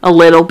 a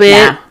little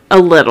bit, a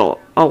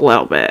little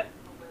bit,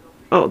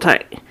 a little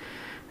tight.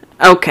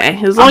 Okay,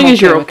 as long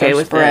as you're okay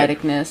with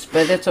sporadicness,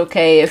 but it's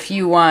okay if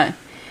you want.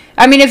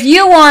 I mean, if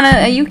you want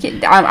to, you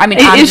can. I mean,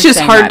 it's just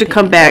hard to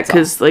come back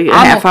because like a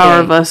half hour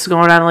of us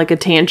going on like a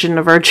tangent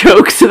of our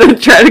jokes and then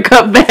try to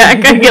come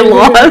back, I get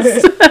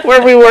lost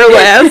where we were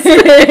last.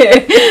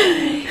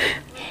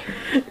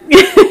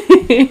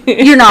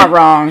 You're not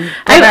wrong.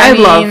 I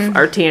love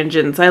our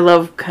tangents. I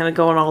love kind of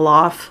going all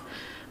off,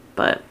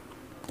 but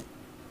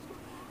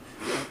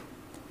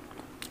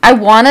I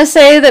want to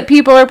say that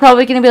people are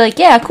probably going to be like,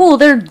 yeah, cool,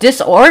 they're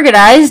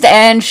disorganized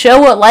and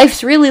show what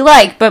life's really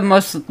like, but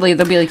mostly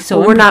they'll be like,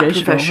 so we're not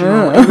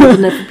professional. We'll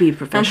never be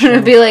professional.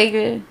 I'm going to be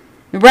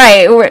like,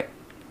 right,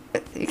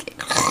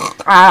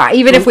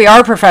 even if we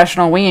are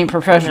professional, we ain't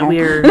professional.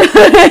 We're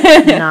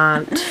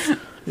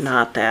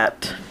not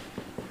that.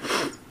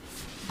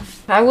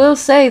 I will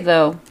say,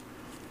 though,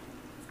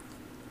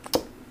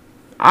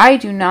 I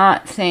do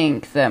not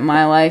think that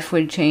my life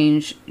would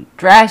change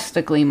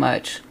drastically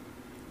much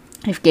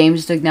if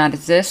games did not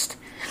exist,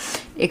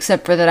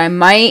 except for that I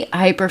might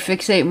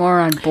hyperfixate more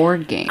on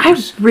board games. I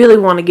really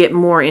want to get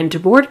more into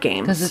board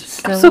games.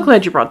 I'm so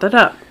glad you brought that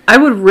up. I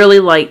would really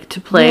like to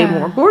play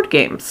more board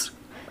games.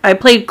 I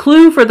played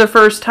Clue for the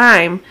first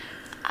time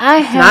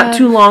not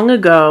too long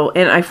ago,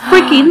 and I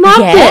freaking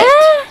loved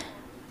it.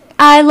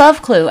 I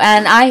love Clue,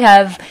 and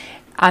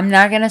I'm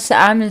going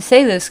to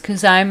say this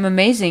because I'm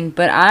amazing,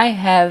 but I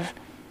have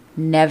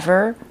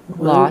never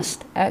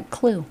lost at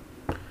Clue.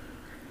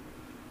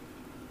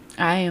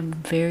 I am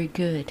very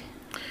good.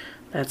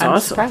 That's I'm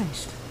awesome.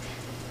 Surprised.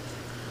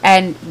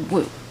 And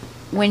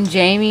when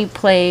Jamie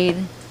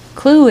played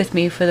Clue with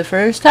me for the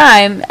first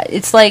time,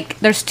 it's like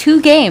there's 2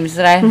 games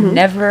that I've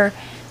never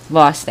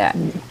lost at.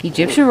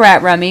 Egyptian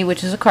Rat Rummy,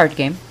 which is a card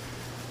game,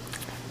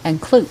 and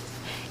Clue.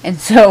 And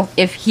so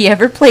if he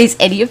ever plays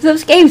any of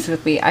those games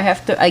with me, I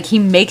have to, like, he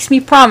makes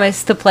me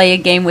promise to play a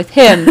game with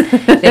him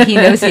that he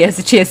knows he has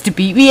a chance to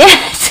beat me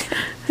at.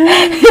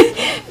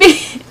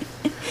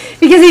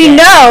 Because he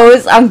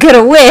knows I'm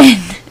gonna win.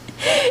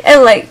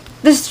 And, like,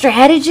 the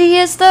strategy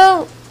is,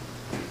 though,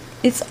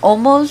 it's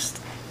almost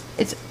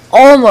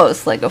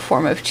like a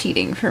form of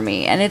cheating for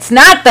me. And it's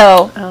not,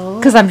 though,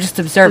 because I'm just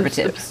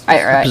observative.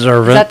 Observant. Is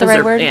that the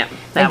right word? Yeah.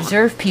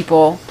 Observe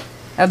people.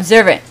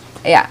 Observant.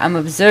 Yeah, I'm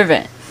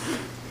observant.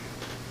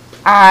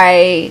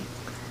 I,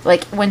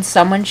 like, when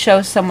someone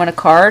shows someone a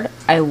card,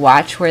 I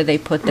watch where they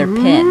put their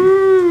pin.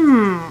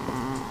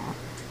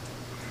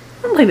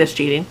 I don't think that's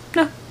cheating.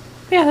 No.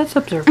 Yeah, that's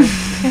observant.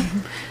 Yeah.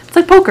 It's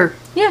like poker.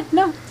 Yeah,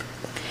 no.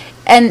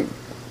 And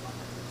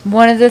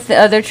one of the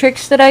other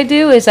tricks that I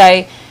do is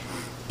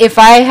if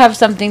I have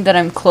something that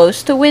I'm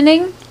close to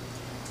winning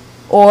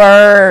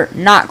or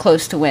not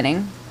close to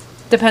winning,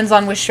 depends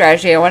on which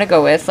strategy I want to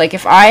go with. Like,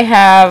 if I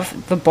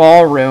have the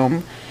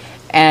ballroom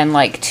and,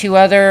 like, 2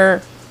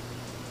 other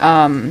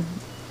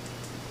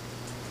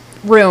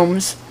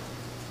rooms,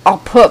 I'll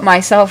put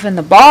myself in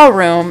the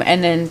ballroom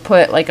and then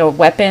put, like, a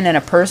weapon and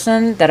a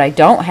person that I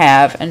don't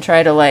have and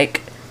try to,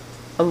 like,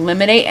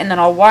 eliminate, and then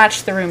I'll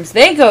watch the rooms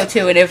they go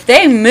to, and if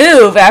they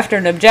move after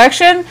an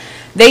objection,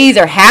 they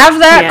either have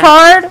that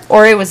card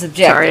or it was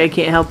objected. Sorry, I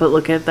can't help but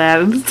look at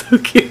that. It's so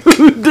cute.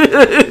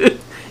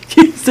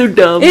 She's so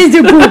dumb. It's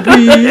a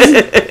puppies.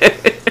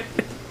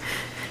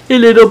 A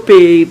little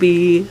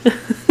baby.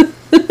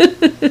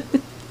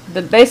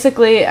 But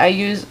basically, I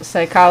use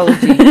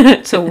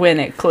psychology to win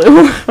at Clue.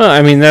 Well,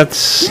 I mean,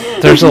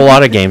 there's a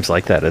lot of games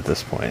like that at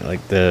this point.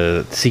 Like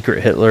the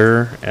Secret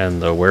Hitler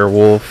and the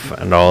Werewolf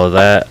and all of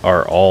that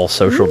are all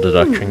social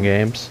deduction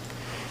games.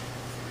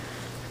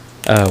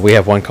 We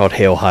have one called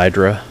Hail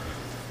Hydra,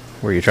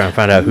 where you try and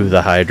find out who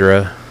the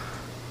Hydra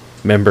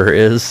member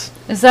is.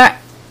 Is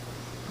that...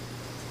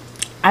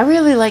 I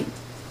really like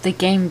the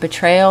game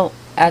Betrayal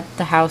at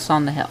the House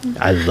on the Hill.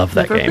 I love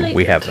that game.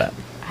 We have that.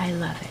 I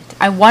love it.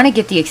 I want to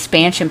get the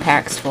expansion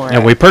packs for it.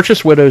 And we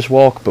purchased Widow's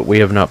Walk, but we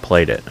have not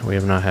played it. We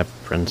have not had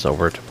friends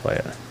over to play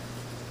it.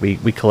 We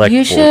collect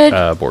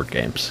board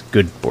games.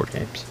 Good board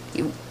games.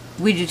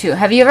 We do too.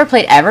 Have you ever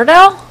played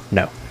Everdell?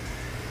 No.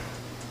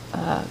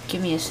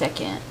 Give me a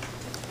second.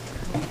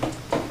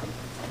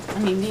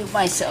 Let me mute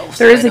myself.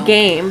 There is a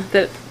game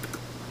that...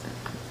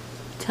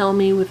 Tell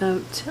me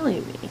without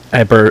telling me.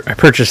 I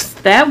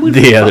purchased that would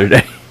the other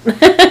day.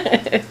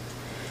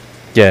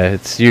 Yeah,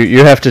 it's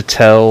you have to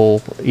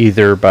tell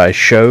either by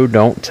show,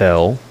 don't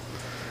tell.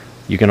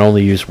 You can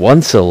only use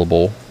one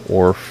syllable,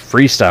 or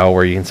freestyle,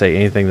 where you can say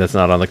anything that's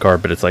not on the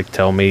card, but it's like,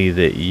 tell me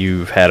that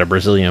you've had a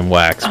Brazilian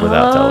wax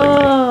without telling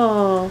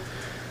me.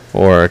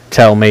 Or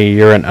tell me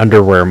you're an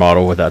underwear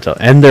model without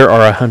telling. And there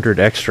are 100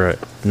 extra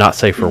not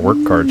safe for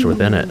work cards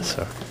within it.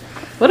 So,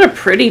 what a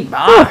pretty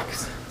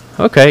box.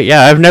 Okay,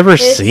 yeah, I've never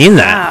seen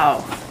that.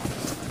 Wow.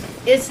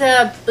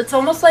 It's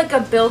almost like a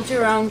build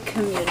your own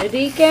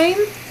community game.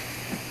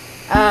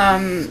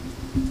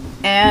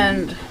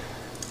 And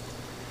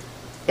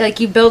like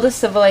you build a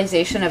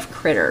civilization of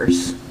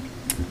critters.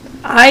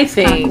 I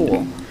think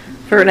cool.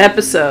 For an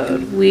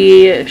episode,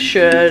 we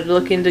should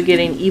look into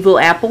getting Evil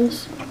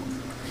Apples.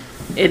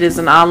 It is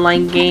an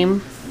online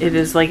game. It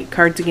is like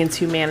Cards Against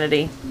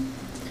Humanity.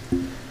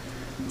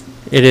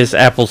 It is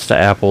apples to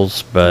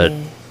apples, but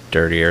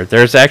dirtier.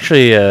 There's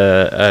actually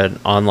an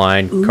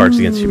online Cards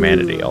Against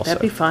Humanity also.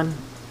 That'd be fun.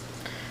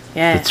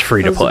 Yeah, it's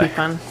free to play. Would be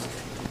fun.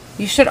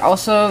 You should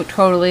also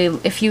totally,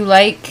 if you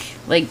like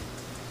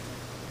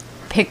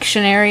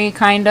Pictionary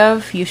kind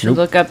of, you should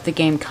look up the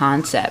game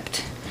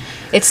Concept.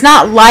 It's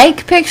not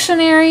like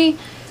Pictionary,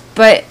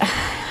 but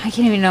I can't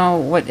even know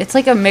what, it's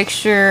like a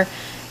mixture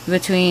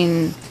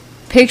between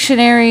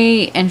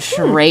Pictionary and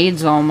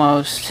charades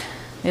almost.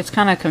 It's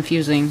kind of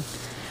confusing.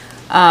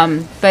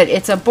 But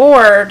it's a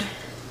board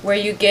where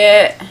you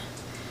get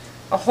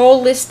a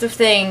whole list of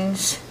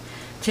things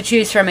to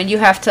choose from, and you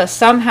have to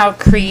somehow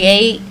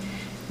create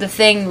the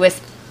thing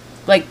with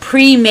like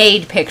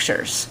pre-made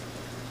pictures.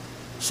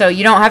 So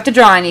you don't have to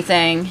draw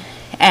anything,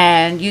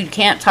 and you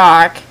can't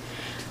talk.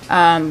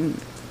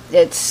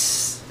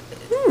 It's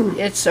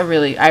a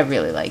really, I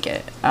really like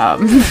it. I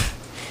don't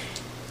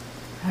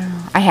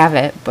know, I have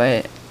it,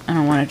 but I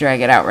don't want to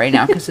drag it out right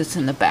now because it's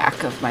in the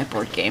back of my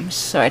board games.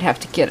 So I'd have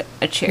to get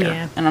a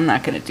chair, and I'm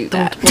not going to do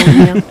that.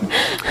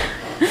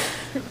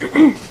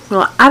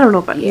 Well, I don't know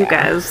about you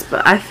guys,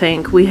 but I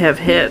think we have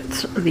hit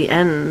the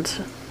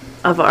end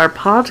of our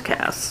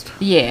podcast.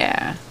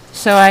 Yeah.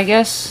 So I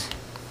guess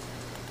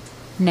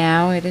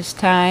now it is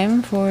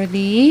time for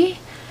the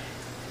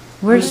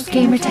worst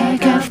gamer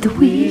tag of the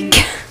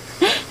week.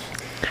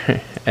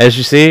 As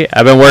you see,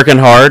 I've been working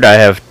hard. I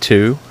have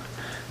 2.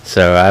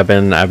 So I've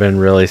been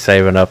really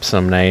saving up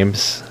some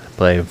names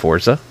playing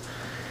Forza.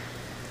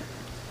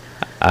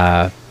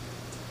 The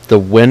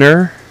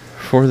winner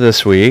for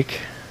this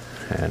week,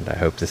 and I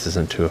hope this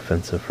isn't too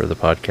offensive for the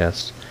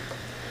podcast,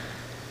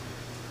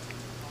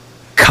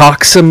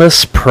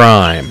 Coximus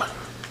Prime.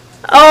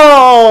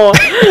 Oh,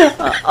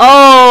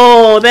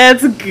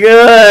 that's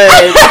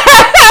good.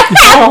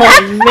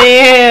 Oh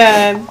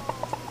man.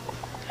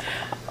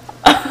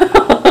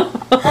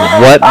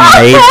 What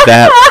made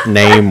that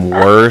name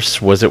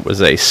worse was it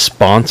was a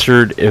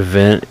sponsored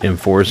event in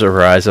Forza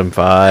Horizon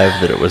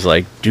 5 that it was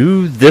like,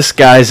 do this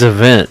guy's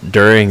event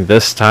during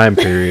this time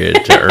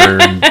period to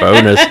earn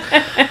bonus.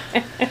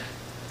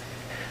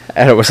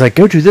 And it was like,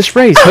 go do this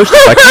race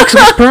hosted by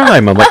Coximus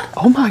Prime. I'm like,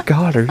 oh my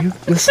god, are you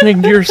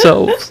listening to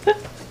yourselves?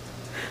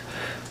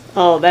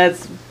 Oh,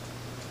 that's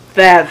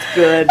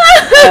good.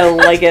 I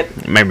like it.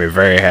 It made me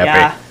very happy.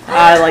 Yeah,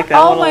 I like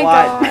that one a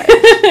lot.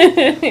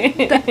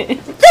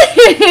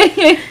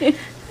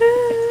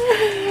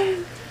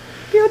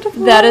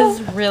 Beautiful. That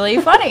is really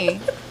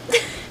funny.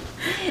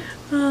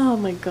 Oh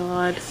my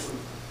god.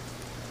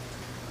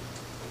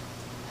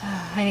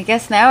 I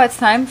guess now it's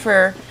time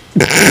for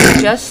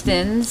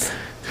Justin's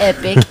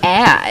epic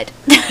ad.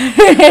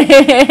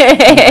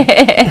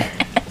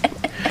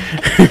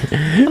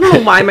 I don't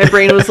know why my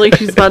brain was like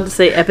she's about to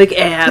say epic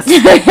ass.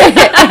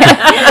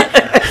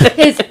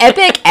 His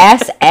epic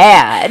ass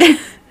ad.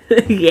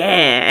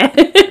 Yeah.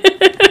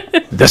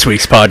 This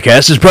week's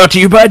podcast is brought to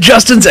you by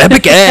Justin's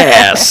Epic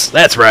Ass.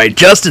 That's right,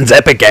 Justin's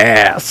Epic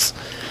Ass.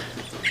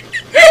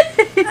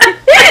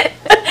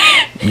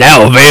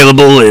 Now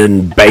available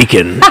in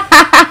bacon.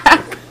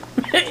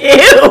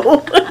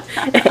 Ew.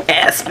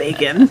 Ass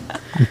bacon.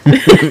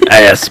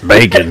 Ass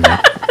bacon.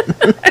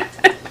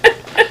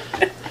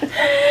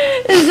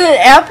 Is it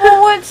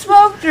applewood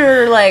smoked or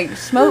like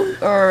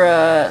smoke or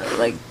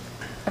like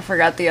I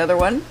forgot the other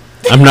one.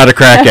 I'm not a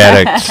crack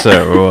addict,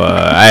 so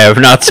I have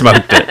not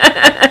smoked it.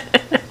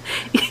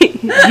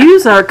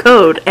 Use our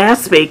code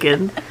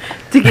ASSBACON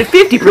to get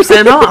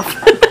 50% off.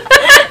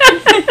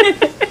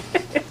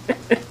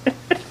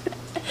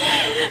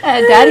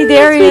 At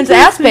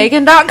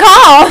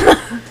DaddyDarian'sAssBacon.com.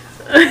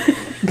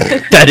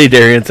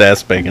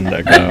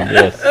 DaddyDarian'sAssBacon.com.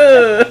 Yes.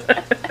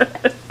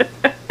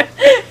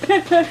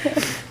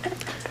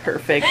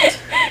 Perfect.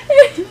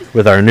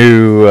 With our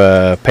new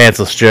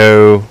Pantsless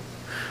Joe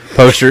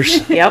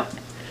posters. Yep.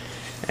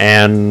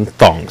 And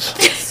thongs.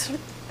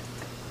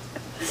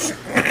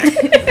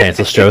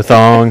 Pantsless Joe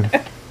thong.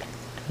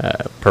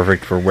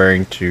 Perfect for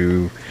wearing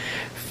to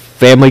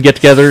family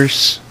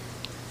get-togethers.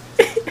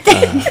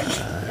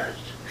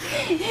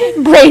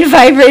 Brain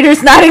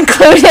vibrators not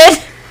included.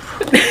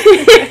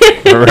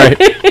 Right.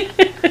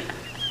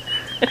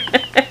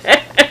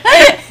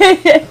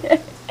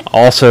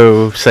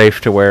 Also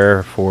safe to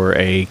wear for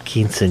a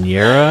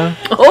quinceañera.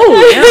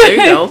 Oh, yeah, there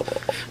you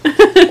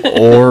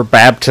go. Or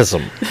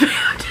baptism.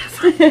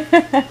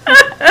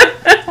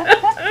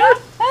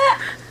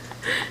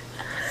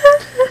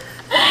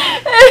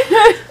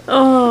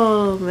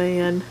 Oh,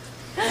 man.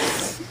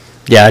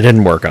 Yeah, I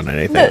didn't work on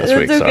anything this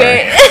week,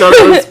 Okay. So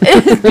that was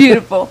It's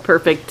beautiful.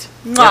 perfect.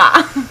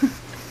 Mwah.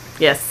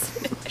 Yes.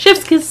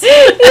 Chef's kiss.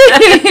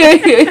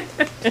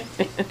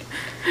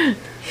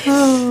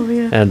 Oh,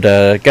 man.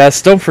 And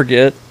guys, don't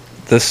forget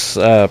this.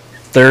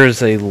 There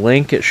is a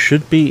link. It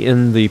should be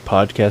in the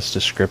podcast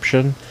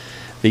description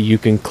that you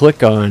can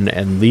click on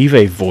and leave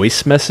a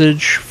voice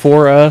message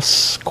for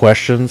us.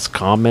 Questions,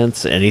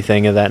 comments,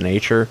 anything of that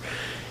nature.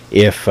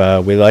 If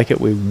we like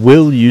it, we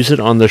will use it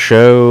on the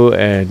show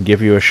and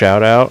give you a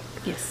shout out.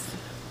 Yes.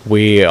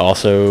 We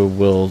also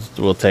will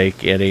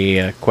take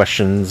any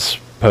questions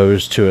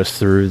posed to us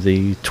through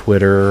the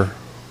Twitter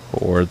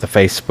or the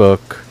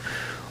Facebook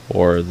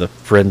or the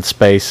friend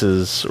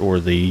spaces or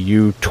the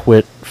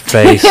UTwit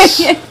face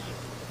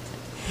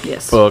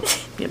Yes. book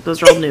Yep,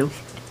 those are all new.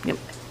 Yep.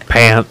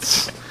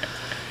 pants.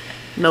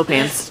 No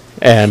pants.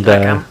 And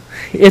 .com.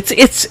 it's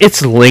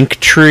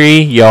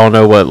Linktree. Y'all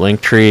know what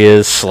Linktree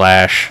is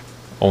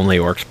 / Only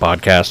Orcs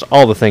Podcast.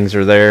 All the things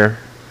are there.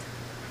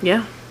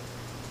 Yeah.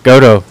 Go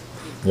to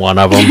one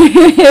of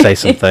them. Say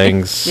some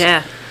things.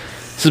 Yeah.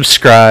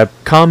 Subscribe.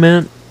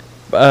 Comment.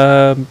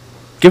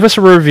 Give us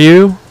a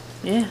review.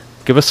 Yeah.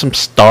 Give us some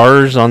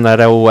stars on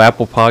that old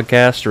Apple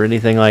Podcast or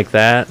anything like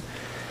that.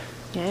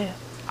 Yeah.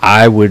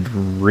 I would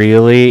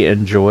really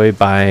enjoy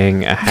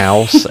buying a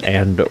house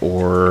and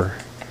or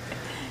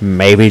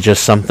maybe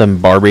just something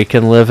Barbie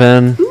can live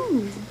in.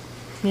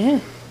 Yeah.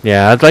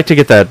 Yeah, I'd like to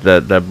get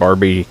that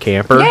Barbie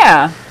camper.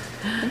 Yeah.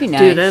 That'd be nice.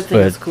 Dude, that thing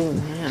is But- cool,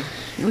 man.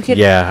 We could,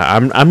 Yeah,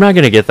 I'm not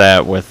gonna get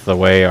that with the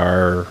way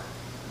our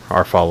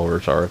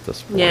followers are at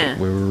this point. Yeah.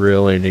 We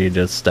really need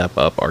to step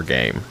up our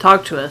game.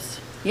 Talk to us.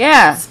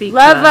 yeah. Speak to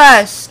Love us.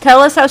 us.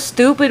 Tell us how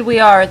stupid we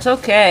are. It's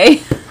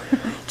okay.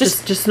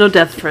 Just no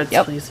death threats,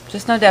 Yep. please.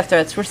 Just no death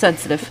threats. We're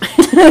sensitive.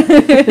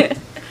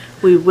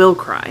 We will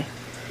cry.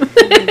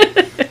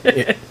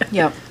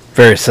 Yep.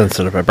 Very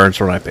sensitive. It burns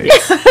when I pee.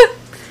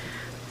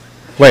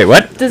 Wait,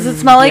 what? Does it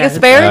smell like Yeah,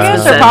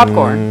 asparagus or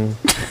popcorn?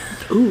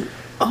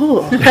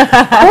 Oh.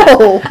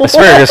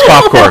 Asparagus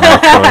popcorn,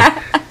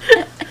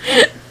 actually.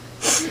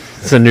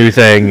 It's a new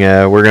thing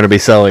we're going to be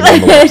selling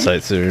on the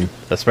website soon.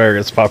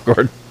 Asparagus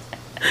popcorn.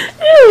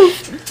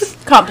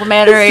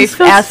 Complimentary It's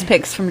disgusting. ass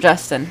pics from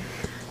Justin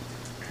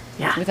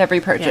Yeah. with every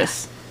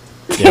purchase.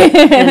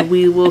 And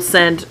we will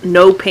send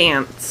no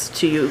pants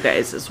to you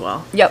guys as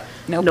well. Yep.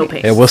 No No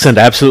pics. Yeah, we'll send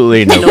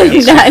absolutely no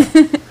pants.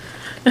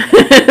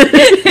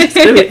 It's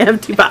going to be an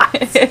empty box.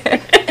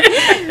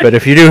 But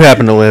if you do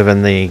happen to live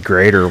in the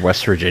greater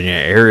West Virginia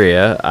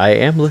area, I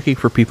am looking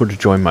for people to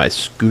join my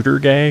scooter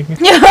gang.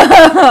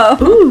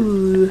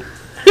 Ooh.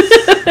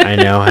 I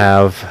now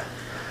have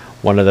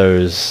one of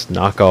those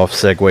knockoff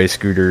Segway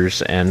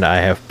scooters, and I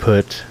have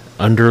put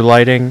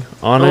underlighting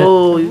on it.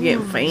 Oh, you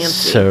get fancy.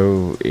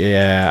 So,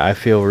 yeah, I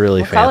feel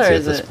really What color fancy at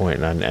is this it?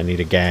 point, and I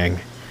need a gang.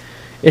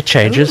 It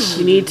changes.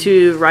 You need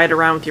to ride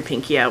around with your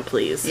pinky out,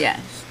 please. Yes.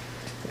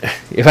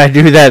 If I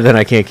do that, then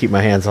I can't keep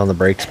my hands on the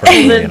brakes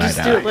properly, And then and I just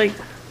die. do it like...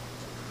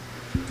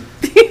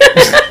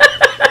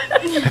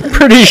 I'm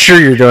pretty sure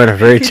you're doing a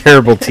very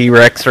terrible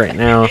T-Rex right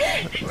now, but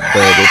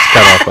it's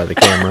cut off by the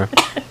camera.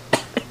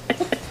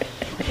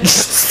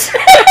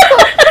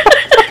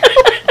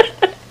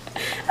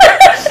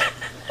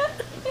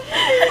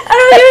 I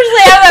don't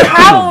usually have that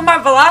problem with my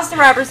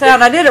Velociraptor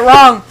sound. I did it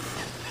wrong.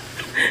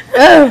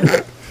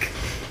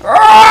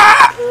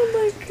 Oh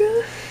my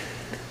god.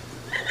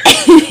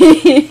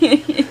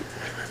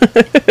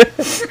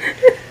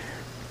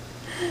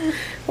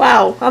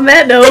 Wow. On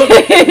that note,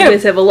 you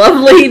guys have a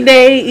lovely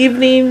day,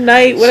 evening,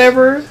 night,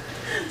 whatever.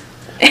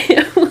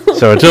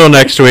 So until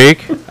next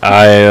week,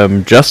 I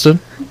am Justin.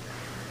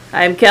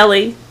 I'm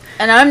Kelly.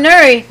 And I'm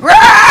Nuri.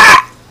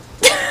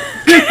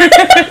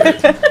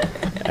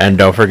 And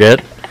don't forget,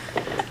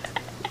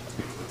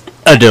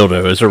 a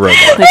dildo is a robot.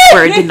 I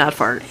swear I did not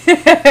fart.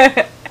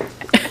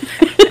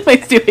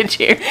 Please do a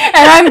cheer. And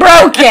I'm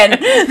broken.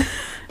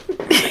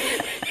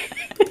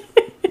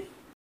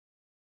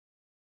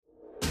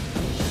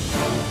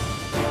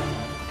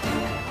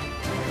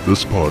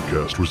 This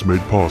podcast was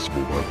made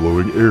possible by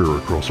blowing air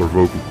across our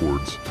vocal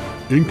cords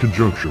in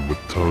conjunction with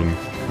tongue,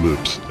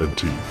 lips, and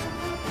teeth.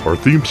 Our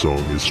theme song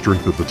is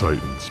Strength of the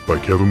Titans by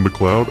Kevin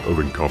MacLeod of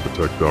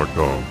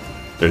Incompetech.com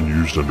and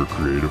used under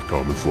Creative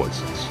Commons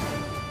license.